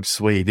reason he looks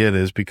the way he did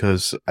is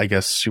because I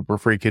guess Super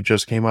Freak had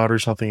just came out or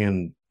something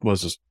and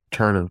was his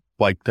turn to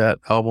like that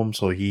album.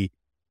 So he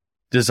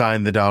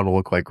designed the doll to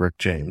look like Rick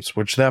James,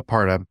 which that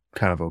part I'm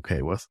kind of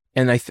okay with.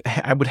 And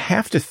I would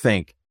have to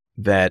think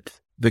that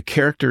the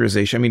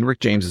characterization, I mean,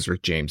 Rick James is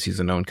Rick James. He's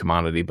a known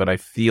commodity, but I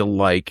feel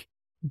like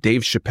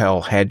Dave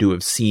Chappelle had to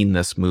have seen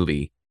this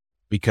movie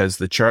because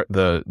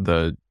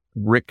the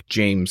Rick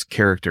James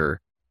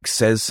character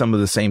says some of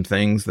the same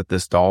things that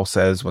this doll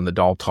says when the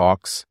doll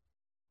talks.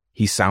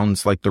 He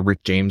sounds like the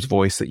Rick James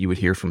voice that you would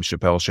hear from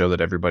Chappelle's Show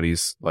that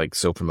everybody's like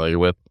so familiar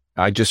with.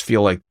 I just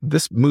feel like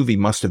this movie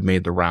must have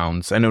made the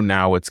rounds. I know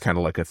now it's kind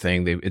of like a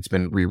thing. It's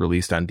been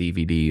re-released on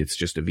DVD. It's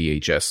just a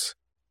VHS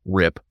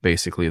rip,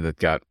 basically, that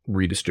got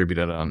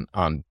redistributed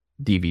on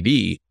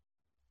DVD.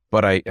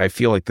 But I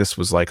feel like this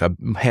was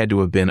had to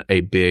have been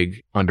a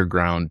big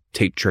underground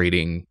tape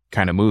trading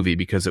kind of movie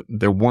because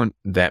there weren't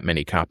that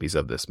many copies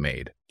of this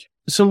made.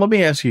 So let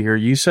me ask you here.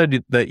 You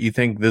said that you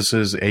think this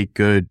is a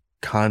good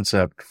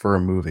concept for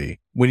a movie.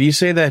 When you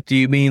say that, do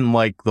you mean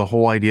like the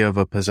whole idea of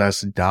a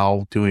possessed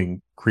doll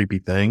doing creepy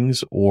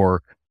things,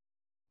 or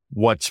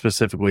what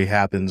specifically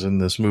happens in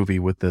this movie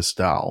with this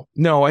doll?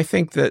 No, I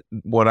think that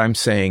what I'm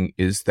saying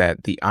is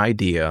that the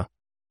idea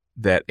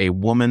that a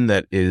woman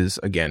that is,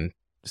 again,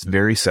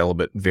 very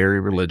celibate, very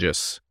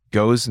religious,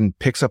 goes and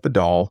picks up a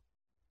doll.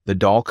 The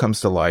doll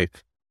comes to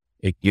life.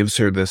 It gives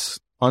her this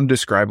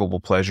undescribable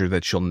pleasure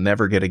that she'll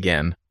never get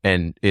again.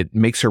 And it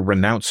makes her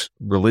renounce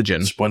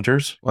religion.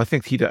 Splinters? Well, I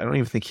don't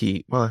even think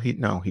he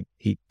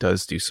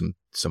does do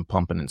some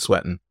pumping and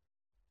sweating,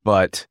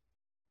 but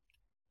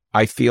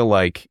I feel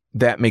like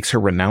that makes her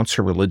renounce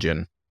her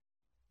religion.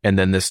 And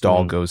then this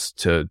doll goes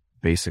to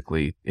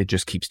basically, it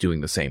just keeps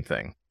doing the same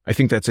thing. I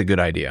think that's a good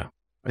idea.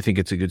 I think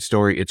it's a good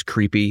story. It's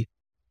creepy.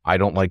 I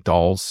don't like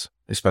dolls,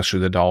 especially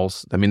the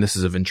dolls. I mean, this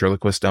is a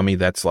ventriloquist dummy.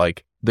 That's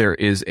like, there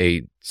is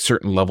a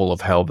certain level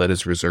of hell that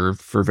is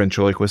reserved for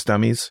ventriloquist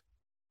dummies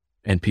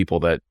and people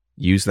that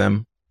use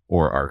them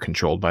or are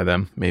controlled by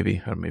them.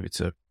 Maybe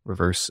it's a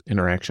reverse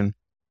interaction.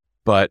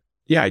 But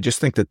yeah, I just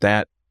think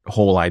that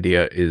whole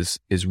idea is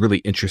really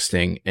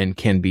interesting and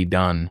can be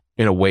done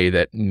in a way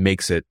that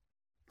makes it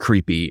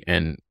creepy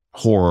and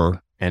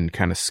horror and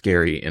kind of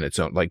scary in its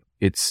own, like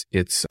it's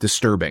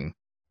disturbing.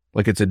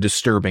 Like it's a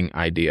disturbing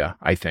idea,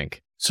 I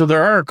think. So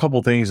there are a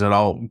couple things that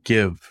I'll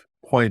give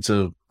points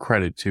of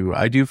credit to.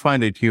 I do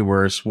find it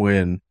humorous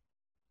when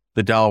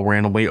the doll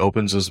randomly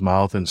opens his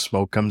mouth and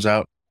smoke comes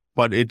out,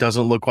 but it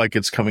doesn't look like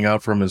it's coming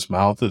out from his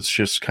mouth. It's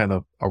just kind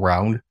of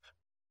around.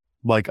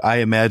 Like I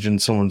imagine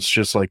someone's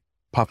just like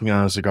puffing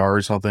on a cigar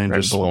or something,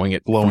 right, just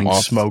blowing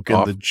smoke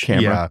in the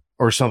camera. Yeah,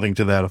 or something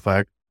to that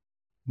effect.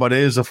 But it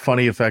is a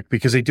funny effect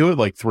because they do it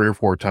like 3 or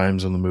 4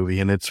 times in the movie,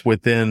 and it's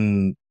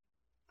within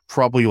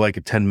probably like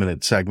a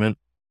 10-minute segment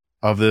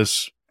of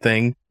this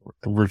thing.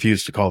 I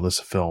refuse to call this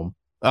a film.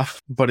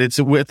 But it's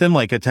within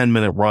like a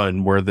 10-minute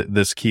run where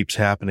this keeps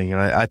happening.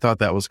 And I thought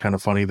that was kind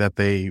of funny that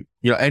they,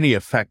 any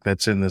effect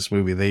that's in this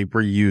movie, they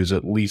reuse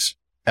at least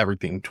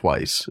everything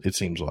twice, it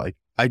seems like.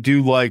 I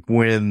do like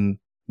when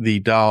the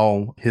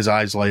doll, his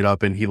eyes light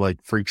up and he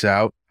like freaks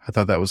out. I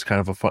thought that was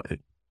kind of a fun.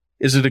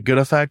 Is it a good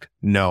effect?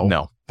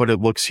 No. But it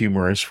looks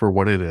humorous for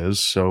what it is.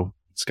 So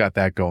it's got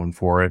that going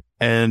for it.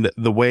 And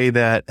the way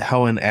that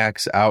Helen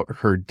acts out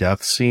her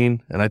death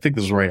scene, and I think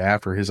this is right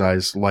after his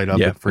eyes light up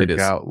and freak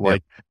out.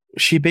 Like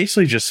she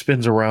basically just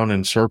spins around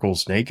in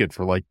circles naked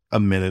for like a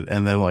minute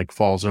and then like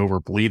falls over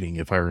bleeding,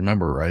 if I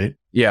remember right.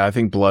 Yeah, I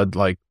think blood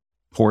like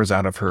pours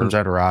out of her,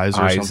 eyes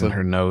or something. And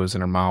her nose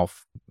and her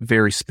mouth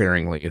very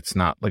sparingly. It's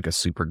not like a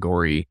super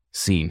gory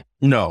scene.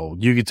 No,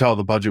 you could tell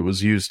the budget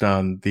was used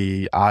on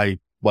the eye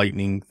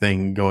lightning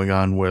thing going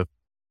on with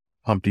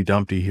Humpty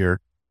Dumpty here,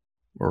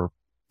 or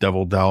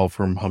Devil Doll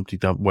from Humpty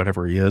Dumpty,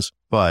 whatever he is.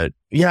 But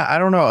yeah, I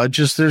don't know.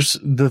 There's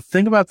the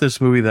thing about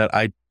this movie that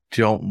I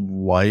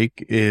don't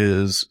like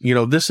is,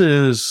 this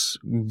is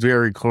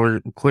very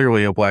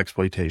clearly a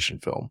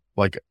blaxploitation film.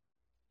 Like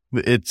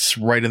it's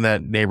right in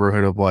that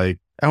neighborhood of like,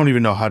 I don't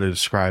even know how to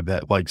describe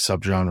that like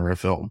subgenre of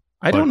film.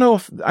 I don't know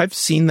if I've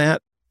seen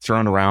that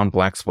thrown around,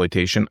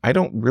 blaxploitation. I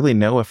don't really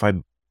know if I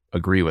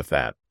agree with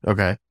that.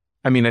 Okay.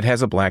 I mean, it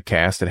has a black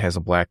cast. It has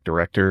a black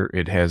director.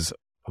 It has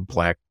a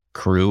black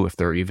crew, if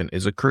there even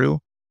is a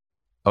crew.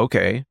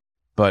 Okay.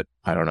 But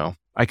I don't know.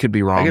 I could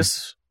be wrong. I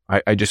guess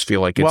I just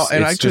feel like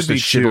it's just a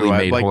shittily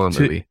made horror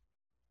movie.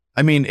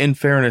 I mean, in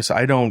fairness,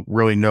 I don't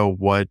really know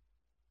what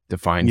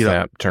defines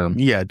that term.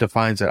 Yeah,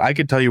 defines that. I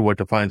could tell you what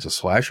defines a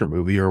slasher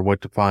movie or what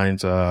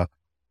defines a,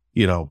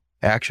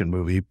 action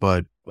movie,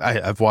 but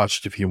I've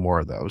watched a few more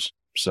of those.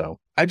 So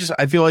I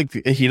feel like,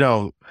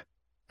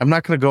 I'm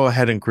not going to go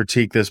ahead and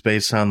critique this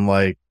based on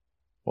like,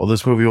 well,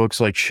 this movie looks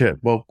like shit.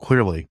 Well,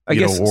 clearly, I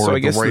guess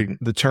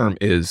the term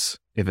is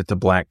if it's a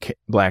black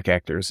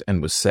actors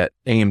and was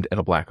aimed at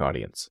a black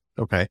audience.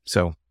 Okay.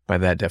 So by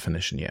that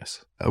definition,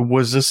 yes.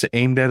 Was this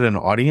aimed at an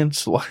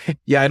audience?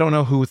 Yeah, I don't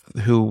know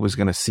who was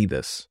going to see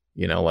this.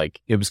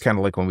 Like it was kind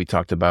of like when we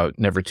talked about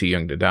Never Too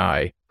Young to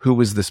Die. Who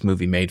was this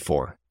movie made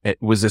for?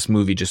 Was this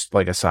movie just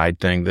like a side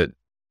thing that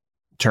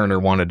Turner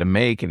wanted to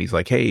make, and he's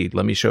like, hey,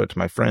 let me show it to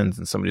my friends,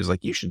 and somebody's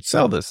like, you should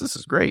sell this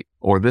is great,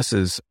 or this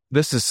is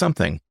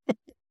something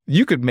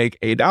you could make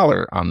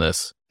 $1 on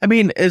this. I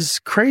mean, as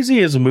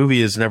crazy as a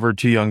movie as Never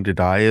Too Young to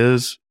Die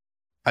is,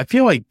 I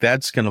feel like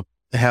that's going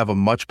to have a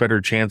much better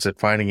chance at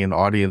finding an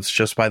audience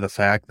just by the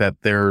fact that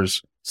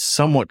there's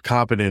somewhat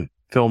competent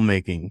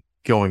filmmaking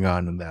going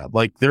on in that.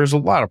 Like, there's a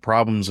lot of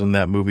problems in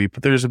that movie,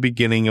 but there's a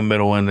beginning, a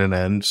middle, and an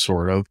end,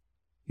 sort of.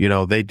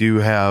 They do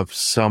have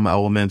some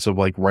elements of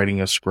like writing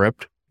a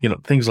script,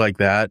 things like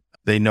that.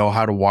 They know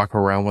how to walk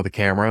around with a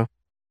camera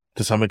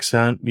to some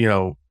extent.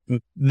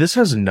 This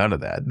has none of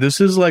that. This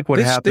is like what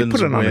happens. They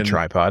put it on a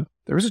tripod.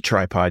 There was a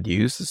tripod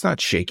used. It's not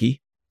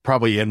shaky.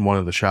 Probably in one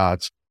of the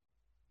shots.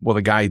 Well,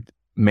 the guy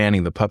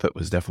manning the puppet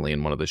was definitely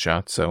in one of the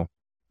shots, so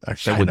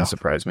that wouldn't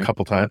surprise me. A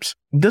couple times.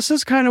 This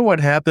is kind of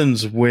what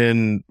happens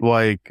when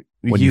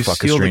you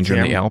fuck a stranger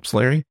in the Alps,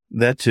 Larry.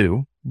 That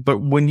too. But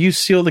when you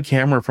steal the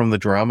camera from the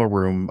drama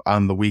room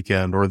on the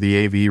weekend or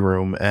the AV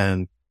room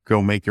and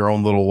go make your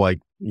own little,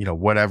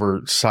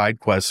 whatever side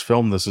quest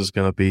film this is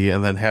going to be,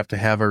 and then have to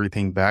have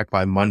everything back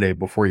by Monday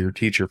before your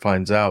teacher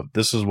finds out,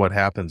 this is what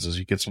happens is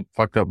you get some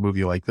fucked up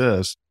movie like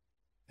this,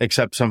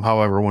 except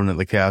somehow everyone in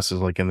the cast is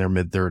like in their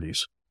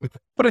mid-30s.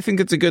 But I think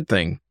it's a good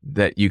thing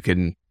that you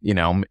can, it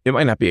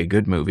might not be a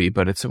good movie,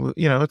 but it's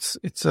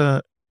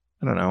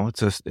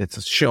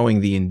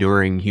showing the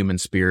enduring human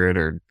spirit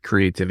or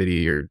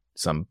creativity or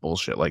some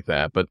bullshit like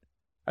that. But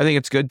I think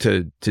it's good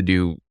to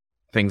do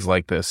things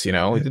like this,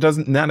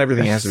 not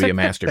everything has to be a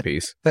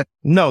masterpiece.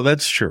 No,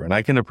 that's true. And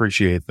I can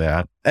appreciate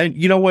that. And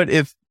you know what?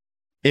 If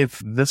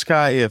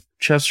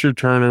Chester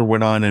Turner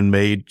went on and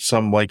made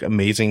some like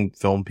amazing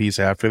film piece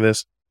after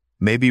this,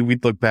 maybe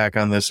we'd look back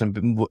on this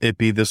and it'd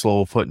be this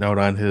little footnote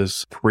on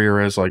his career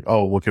as like,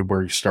 oh, look at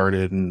where he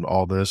started and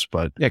all this.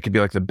 But yeah, it could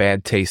be like the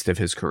bad taste of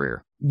his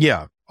career.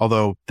 Yeah.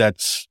 Although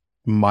that's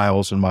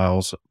miles and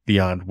miles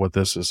beyond what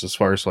this is as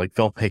far as like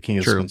filmmaking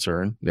is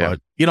concerned. Yeah.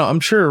 But, I'm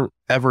sure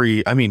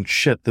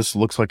this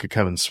looks like a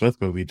Kevin Smith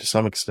movie to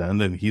some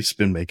extent, and he's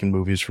been making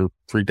movies for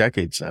 3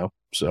 decades now.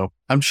 So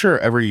I'm sure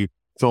every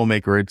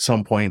filmmaker at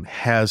some point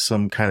has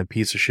some kind of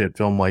piece of shit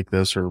film like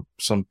this or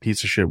some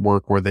piece of shit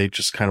work where they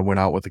just kind of went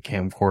out with a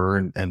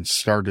camcorder and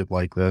started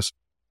like this.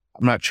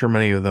 I'm not sure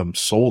many of them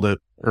sold it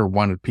or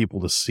wanted people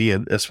to see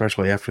it,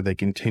 especially after they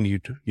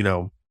continued,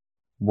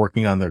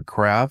 working on their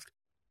craft.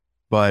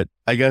 But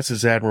I guess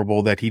it's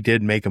admirable that he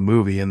did make a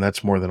movie, and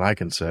that's more than I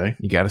can say.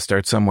 You got to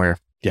start somewhere.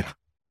 Yeah.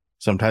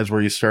 Sometimes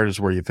where you start is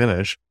where you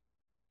finish,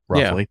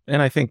 roughly. Yeah.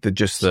 And I think that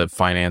just the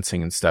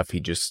financing and stuff, he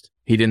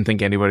didn't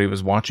think anybody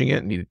was watching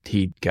it, and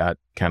he got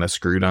kind of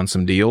screwed on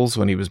some deals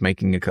when he was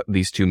making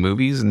these 2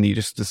 movies, and he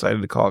just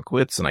decided to call it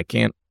quits, and I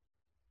can't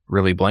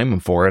really blame him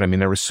for it. I mean,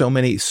 there was so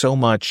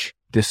much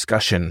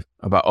discussion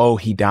about, oh,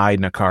 he died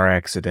in a car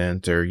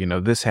accident,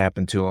 or, this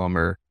happened to him,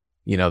 or,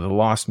 the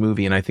Lost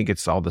movie. And I think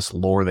it's all this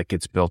lore that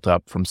gets built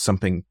up from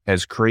something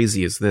as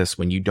crazy as this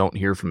when you don't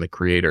hear from the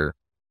creator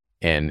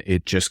and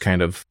it just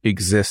kind of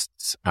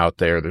exists out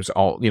there. There's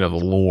all, the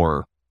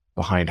lore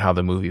behind how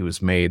the movie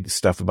was made, the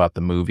stuff about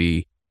the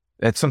movie.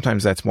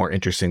 Sometimes that's more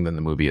interesting than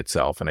the movie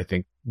itself. And I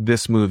think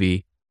this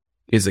movie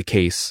is a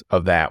case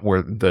of that,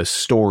 where the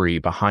story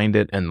behind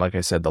it and, like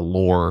I said, the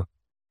lore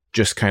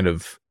just kind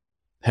of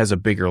has a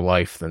bigger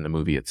life than the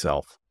movie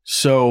itself.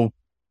 So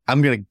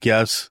I'm going to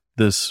guess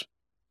this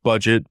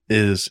budget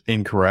is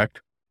incorrect.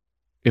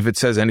 If it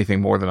says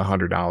anything more than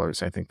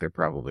 $100, I think they're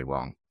probably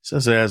wrong. It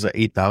says it has an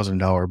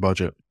 $8,000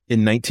 budget.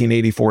 In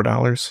 1984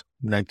 dollars?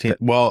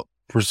 Well,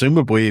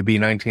 presumably it'd be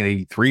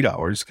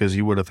 $1983 because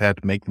you would have had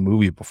to make the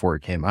movie before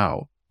it came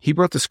out. He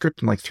wrote the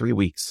script in like 3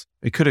 weeks.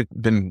 It could have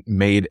been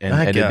made and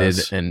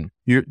edited and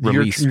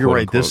released. You're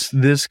right.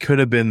 This could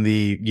have been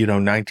the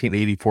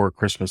 1984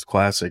 Christmas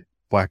classic,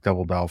 Black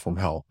Devil Doll from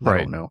Hell. Right.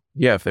 I don't know.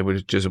 Yeah, if they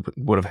would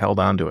have held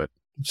on to it.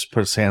 Just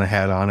put a Santa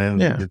hat on it and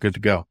you're good to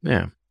go.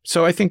 Yeah.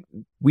 So I think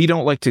we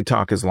don't like to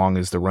talk as long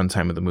as the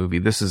runtime of the movie.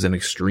 This is an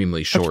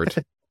extremely short.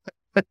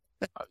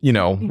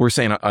 We're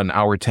saying an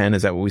hour 10.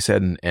 Is that what we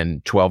said?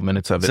 And 12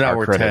 minutes of it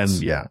are credits.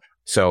 10, yeah.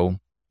 So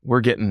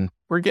we're getting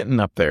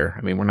up there.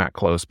 I mean, we're not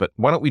close, but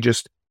why don't we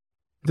just?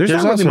 There's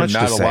not really much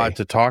not to a say. lot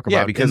to talk about.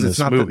 Yeah, because it's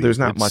not. There's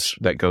not much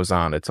that goes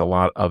on. It's a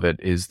lot of it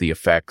is the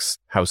effects,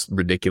 how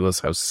ridiculous,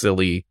 how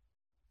silly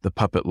the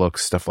puppet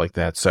looks, stuff like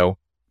that. So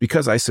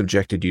because I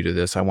subjected you to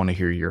this, I want to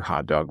hear your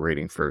hot dog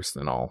rating first,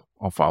 then I'll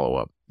follow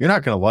up. You're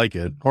not going to like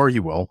it, or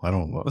you will. I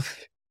don't know.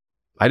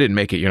 I didn't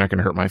make it. You're not going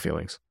to hurt my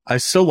feelings. I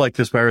still like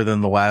this better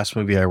than the last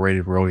movie I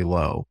rated really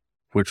low,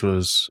 which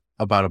was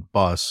about a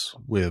bus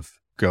with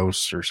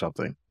ghosts or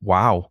something.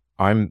 Wow.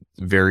 I'm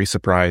very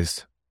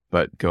surprised,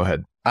 but go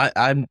ahead.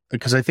 I'm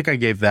because I think I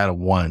gave that a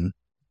 1.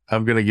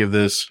 I'm going to give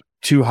this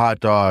 2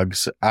 hot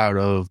dogs out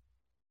of,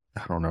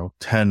 I don't know,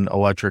 10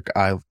 electric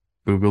eye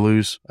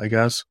boogaloos, I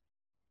guess.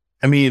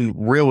 I mean,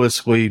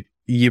 realistically,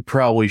 you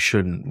probably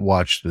shouldn't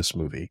watch this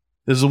movie.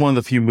 This is one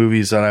of the few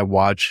movies that I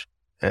watch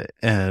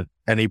at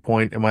any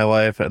point in my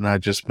life, and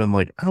I've just been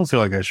like, I don't feel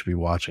like I should be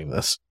watching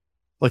this.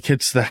 Like,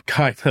 it's that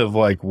kind of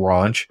like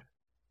raunch.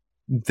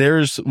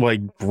 There's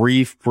like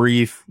brief,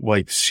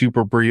 like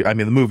super brief. I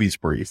mean, the movie's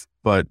brief,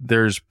 but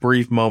there's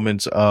brief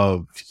moments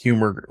of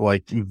humor,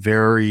 like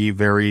very,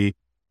 very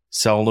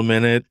seldom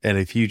in it. And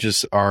if you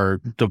just are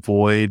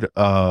devoid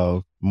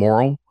of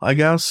moral, I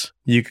guess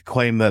you could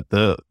claim that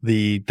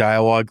the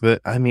dialogue that,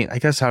 I mean, I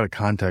guess out of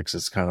context,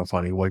 it's kind of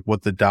funny. Like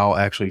what the doll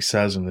actually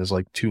says, and there's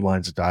like 2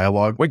 lines of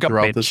dialogue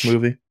throughout this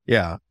movie.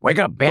 Yeah. Wake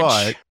up, bitch.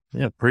 But,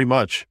 yeah, pretty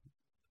much.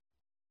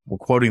 We're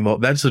quoting,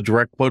 that's a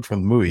direct quote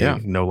from the movie,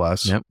 no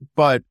less. Yep.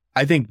 But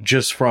I think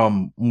just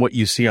from what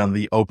you see on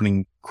the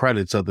opening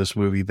credits of this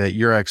movie, that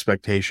your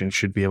expectation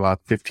should be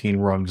about 15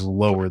 rungs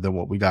lower than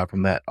what we got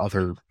from that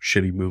other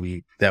shitty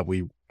movie that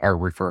we are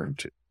referring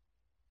to.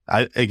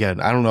 I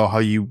don't know how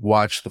you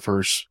watch the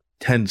first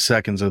 10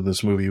 seconds of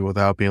this movie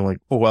without being like,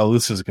 oh, well,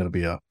 this is going to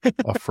be a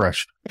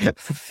fresh,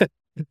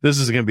 this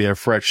is going to be a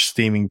fresh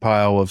steaming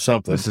pile of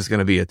something. This is going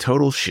to be a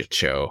total shit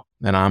show,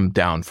 and I'm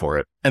down for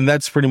it. And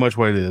that's pretty much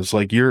what it is.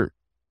 Like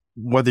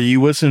whether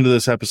you listen to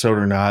this episode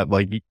or not,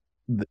 like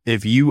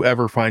if you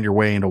ever find your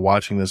way into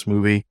watching this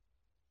movie,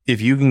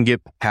 if you can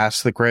get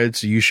past the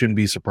credits, you shouldn't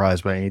be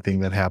surprised by anything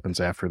that happens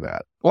after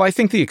that. Well, I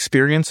think the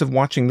experience of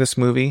watching this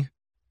movie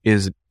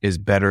is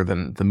better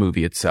than the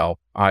movie itself.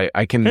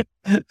 I can,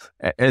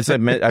 as I've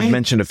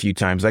mentioned a few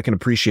times, I can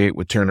appreciate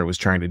what Turner was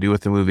trying to do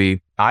with the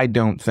movie. I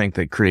don't think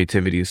that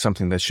creativity is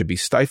something that should be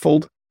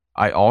stifled.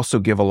 I also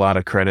give a lot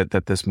of credit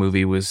that this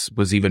movie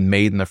was even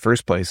made in the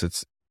first place.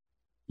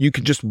 You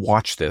can just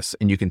watch this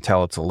and you can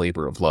tell it's a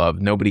labor of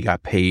love. Nobody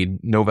got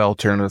paid. Novell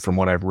Turner, from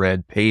what I've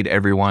read, paid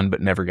everyone,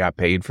 but never got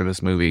paid for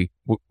this movie.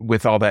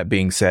 With all that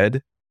being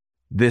said,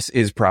 this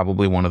is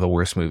probably one of the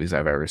worst movies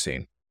I've ever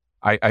seen.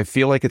 I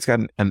feel like it's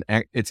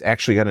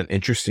actually got an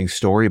interesting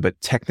story,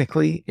 but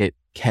technically it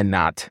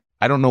cannot.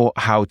 I don't know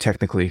how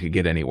technically it could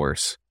get any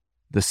worse.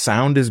 The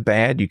sound is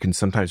bad. You can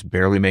sometimes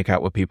barely make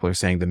out what people are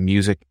saying. The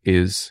music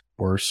is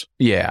worse.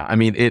 Yeah. I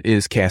mean, it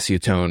is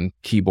Casio-tone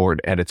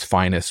keyboard at its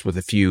finest, with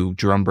a few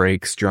drum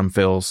breaks, drum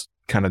fills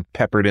kind of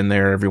peppered in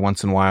there every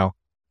once in a while.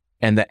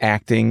 And the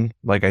acting,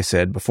 like I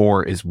said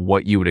before, is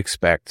what you would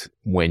expect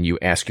when you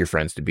ask your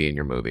friends to be in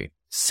your movie.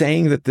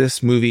 Saying that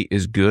this movie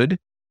is good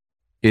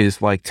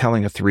is like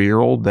telling a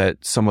 3-year-old that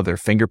some of their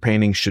finger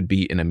paintings should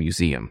be in a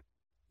museum.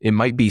 It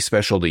might be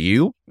special to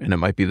you, and it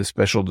might be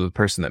special to the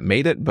person that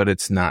made it, but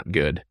it's not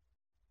good.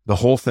 The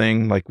whole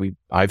thing, like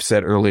I've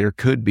said earlier,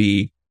 could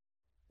be,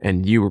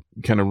 and you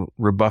kind of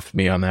rebuffed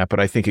me on that, but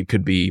I think it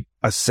could be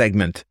a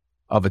segment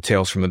of a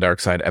Tales from the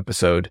Dark Side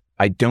episode.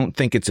 I don't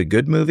think it's a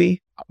good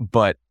movie,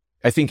 but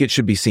I think it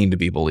should be seen to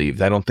be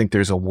believed. I don't think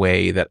there's a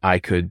way that I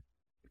could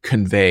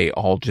convey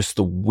all just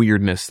the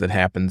weirdness that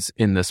happens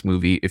in this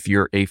movie. If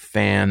you're a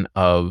fan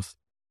of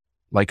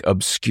like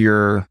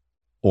obscure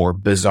or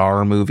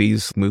bizarre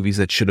movies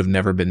that should have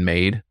never been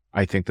made,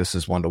 I think this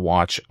is one to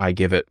watch. I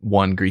give it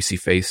 1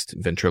 greasy-faced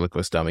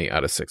ventriloquist dummy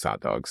out of 6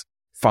 hot dogs,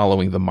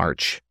 following the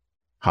March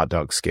hot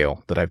dog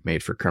scale that I've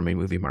made for Crummy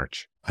Movie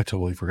March. I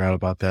totally forgot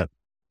about that.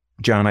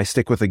 John, I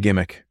stick with a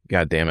gimmick.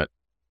 God damn it.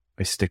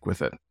 I stick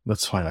with it.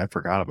 That's fine. I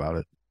forgot about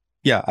it.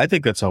 Yeah, I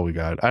think that's all we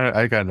got.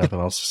 I got nothing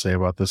else to say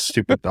about this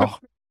stupid doll.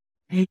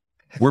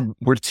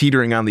 We're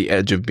teetering on the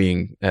edge of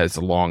being as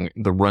long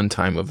the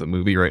runtime of the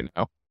movie right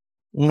now.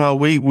 No,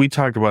 we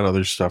talked about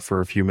other stuff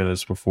for a few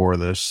minutes before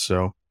this,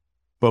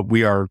 but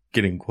we are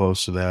getting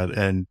close to that.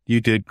 And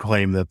you did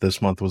claim that this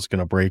month was going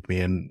to break me,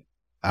 and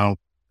I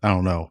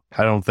don't know.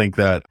 I don't think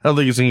it's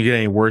going to get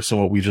any worse than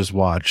what we just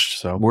watched.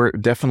 So we're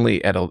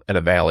definitely at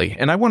a valley.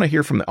 And I want to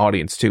hear from the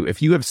audience too.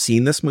 If you have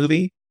seen this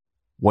movie,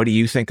 what do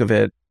you think of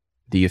it?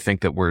 Do you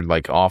think that we're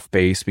like off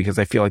base? Because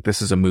I feel like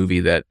this is a movie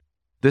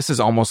this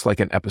is almost like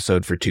an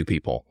episode for 2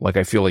 people. Like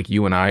I feel like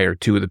you and I are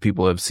 2 of the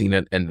people who have seen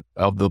it. And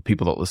of the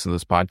people that listen to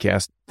this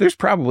podcast, there's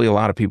probably a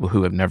lot of people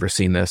who have never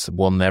seen this,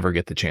 will never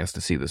get the chance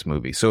to see this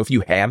movie. So if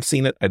you have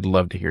seen it, I'd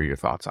love to hear your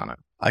thoughts on it.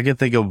 I can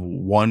think of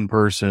one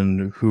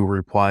person who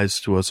replies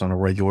to us on a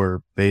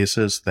regular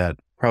basis that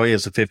probably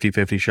has a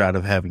 50-50 shot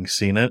of having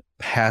seen it.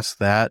 Past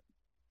that,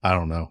 I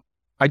don't know.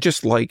 I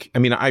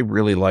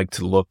really like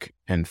to look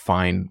and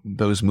find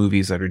those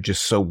movies that are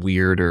just so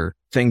weird, or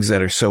things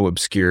that are so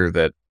obscure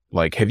that,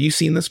 like, have you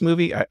seen this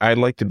movie? I'd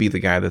like to be the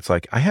guy that's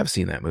like, I have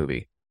seen that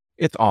movie.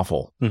 It's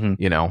awful,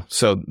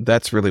 So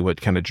that's really what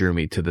kind of drew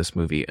me to this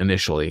movie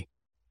initially.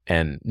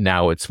 And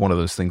now it's one of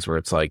those things where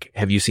it's like,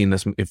 have you seen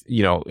this?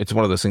 It's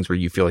one of those things where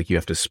you feel like you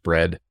have to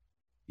spread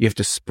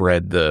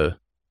the,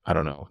 I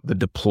don't know, the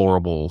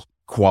deplorable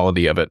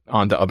quality of it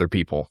onto other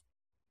people.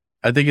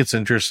 I think it's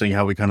interesting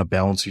how we kind of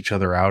balance each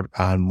other out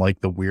on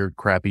like the weird,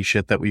 crappy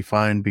shit that we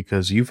find,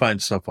 because you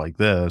find stuff like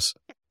this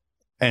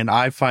And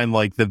I find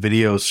like the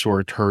video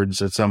store turds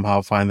that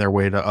somehow find their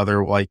way to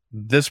other, like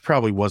this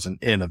probably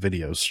wasn't in a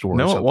video store.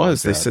 No, it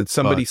was. Like they said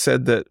somebody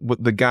said that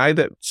the guy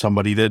that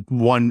somebody did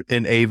one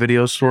in a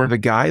video store. The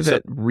guy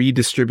that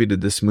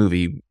redistributed this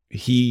movie,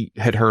 he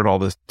had heard all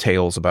the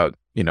tales about,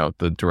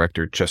 the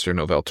director Chester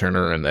Novell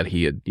Turner and that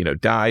he had,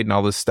 died and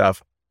all this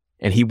stuff.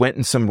 And he went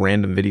in some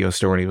random video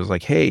store and he was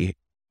like, hey,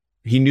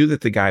 he knew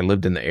that the guy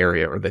lived in the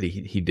area or that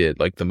he did,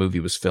 like the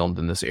movie was filmed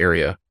in this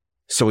area.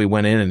 So he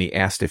went in and he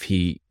asked if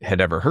he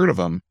had ever heard of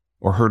him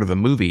or heard of the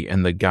movie.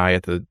 And the guy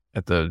at the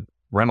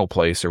rental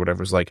place or whatever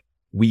was like,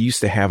 we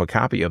used to have a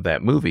copy of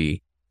that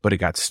movie, but it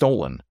got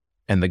stolen.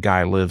 And the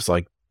guy lives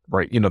like,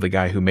 right, the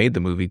guy who made the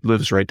movie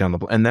lives right down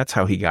and that's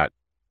how he got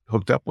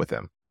hooked up with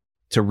him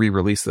to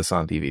re-release this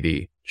on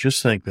DVD.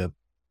 Just think that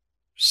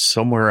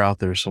somewhere out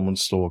there, someone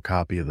stole a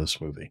copy of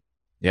this movie.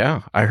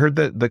 Yeah. I heard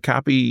that the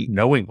copy,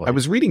 knowingly. I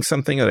was reading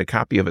something that a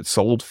copy of it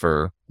sold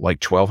for like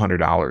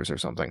 $1,200 or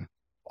something.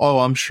 Oh,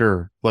 I'm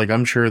sure. Like,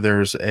 I'm sure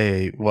there's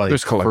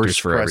there's collectors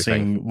for pressing,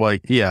 everything.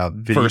 Like, yeah,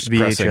 first VHS.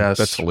 Pressing.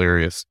 That's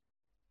hilarious.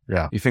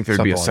 Yeah. You think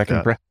there'd be a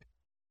second press?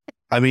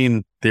 I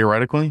mean,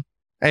 theoretically.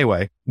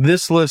 Anyway,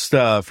 this list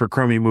for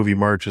Crummy Movie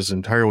Merch is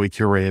entirely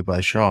curated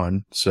by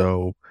Sean.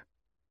 So,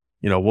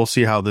 we'll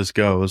see how this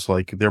goes.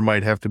 Like, there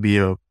might have to be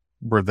a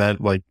revenge.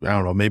 Like, I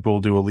don't know, maybe we'll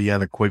do a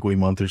Leanna Quigley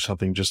month or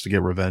something just to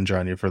get revenge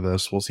on you for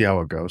this. We'll see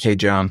how it goes. Hey,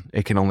 John,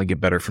 it can only get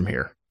better from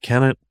here.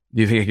 Can it?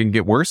 Do you think it can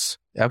get worse?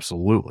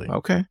 Absolutely.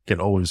 Okay. It can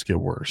always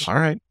get worse. All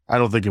right. I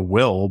don't think it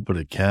will, but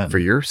it can. For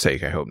your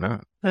sake, I hope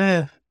not.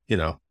 I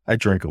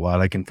drink a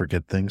lot. I can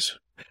forget things.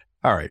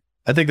 All right.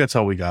 I think that's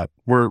all we got.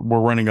 We're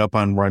running up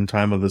on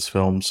runtime of this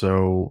film.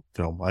 So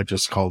I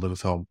just called it a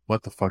film.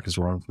 What the fuck is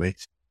wrong with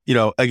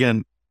me?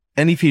 Again,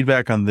 any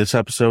feedback on this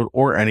episode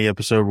or any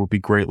episode will be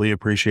greatly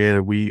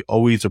appreciated. We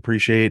always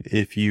appreciate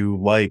if you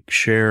like,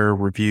 share,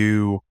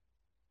 review,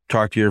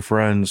 talk to your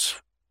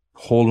friends,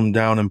 hold them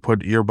down and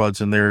put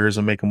earbuds in their ears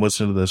and make them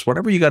listen to this.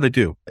 Whatever you got to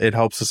do. It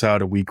helps us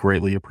out and we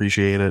greatly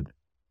appreciate it.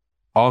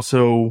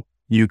 Also,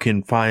 you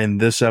can find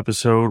this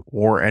episode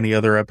or any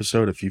other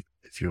episode. If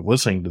you're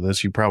listening to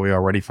this, you probably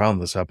already found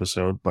this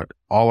episode, but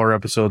all our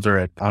episodes are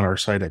on our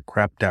site at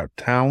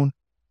Crapped-Out-Town,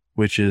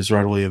 which is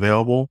readily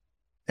available.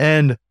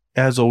 And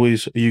as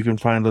always, you can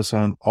find us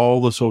on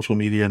all the social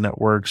media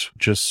networks.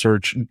 Just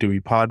search Dewey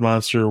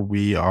Podmonster.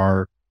 We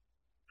are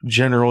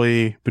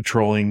generally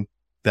patrolling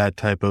that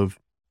type of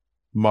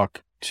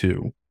muck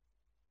too.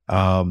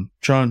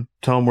 John,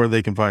 tell them where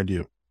they can find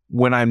you.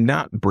 When I'm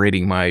not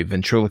braiding my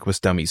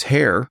ventriloquist dummy's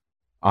hair,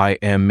 I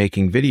am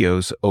making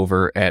videos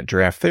over at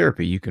Draft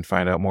Therapy. You can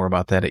find out more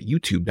about that at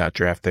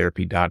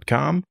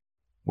youtube.drafttherapy.com,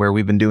 where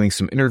we've been doing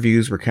some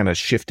interviews. We're kind of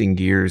shifting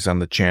gears on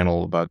the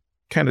channel about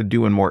kind of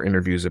doing more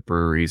interviews at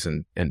breweries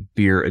and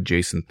beer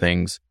adjacent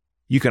things.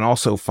 You can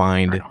also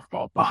find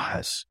Paranormal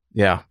Buzz.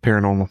 Yeah,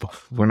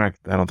 paranormal.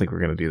 I don't think we're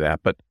going to do that,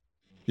 but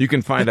you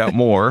can find out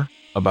more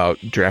about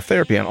Draft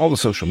Therapy on all the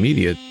social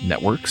media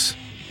networks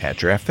at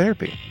Draft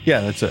Therapy.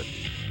 Yeah, that's it.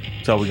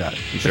 That's all we got.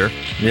 You sure?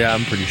 Yeah,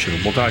 I'm pretty sure.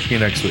 We'll talk to you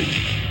next week.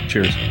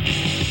 Cheers.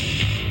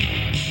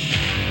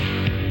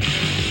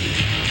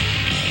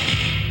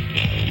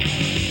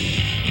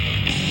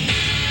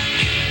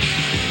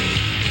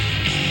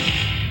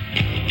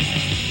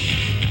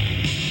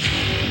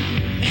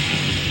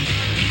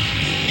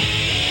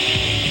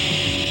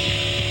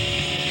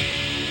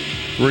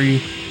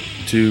 Three,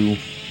 2,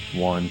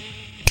 1.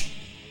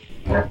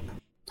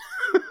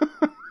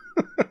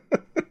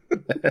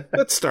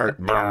 Let's start.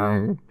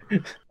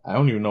 I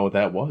don't even know what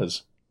that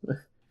was.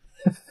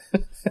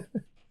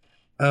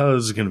 Oh,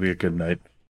 this is going to be a good night.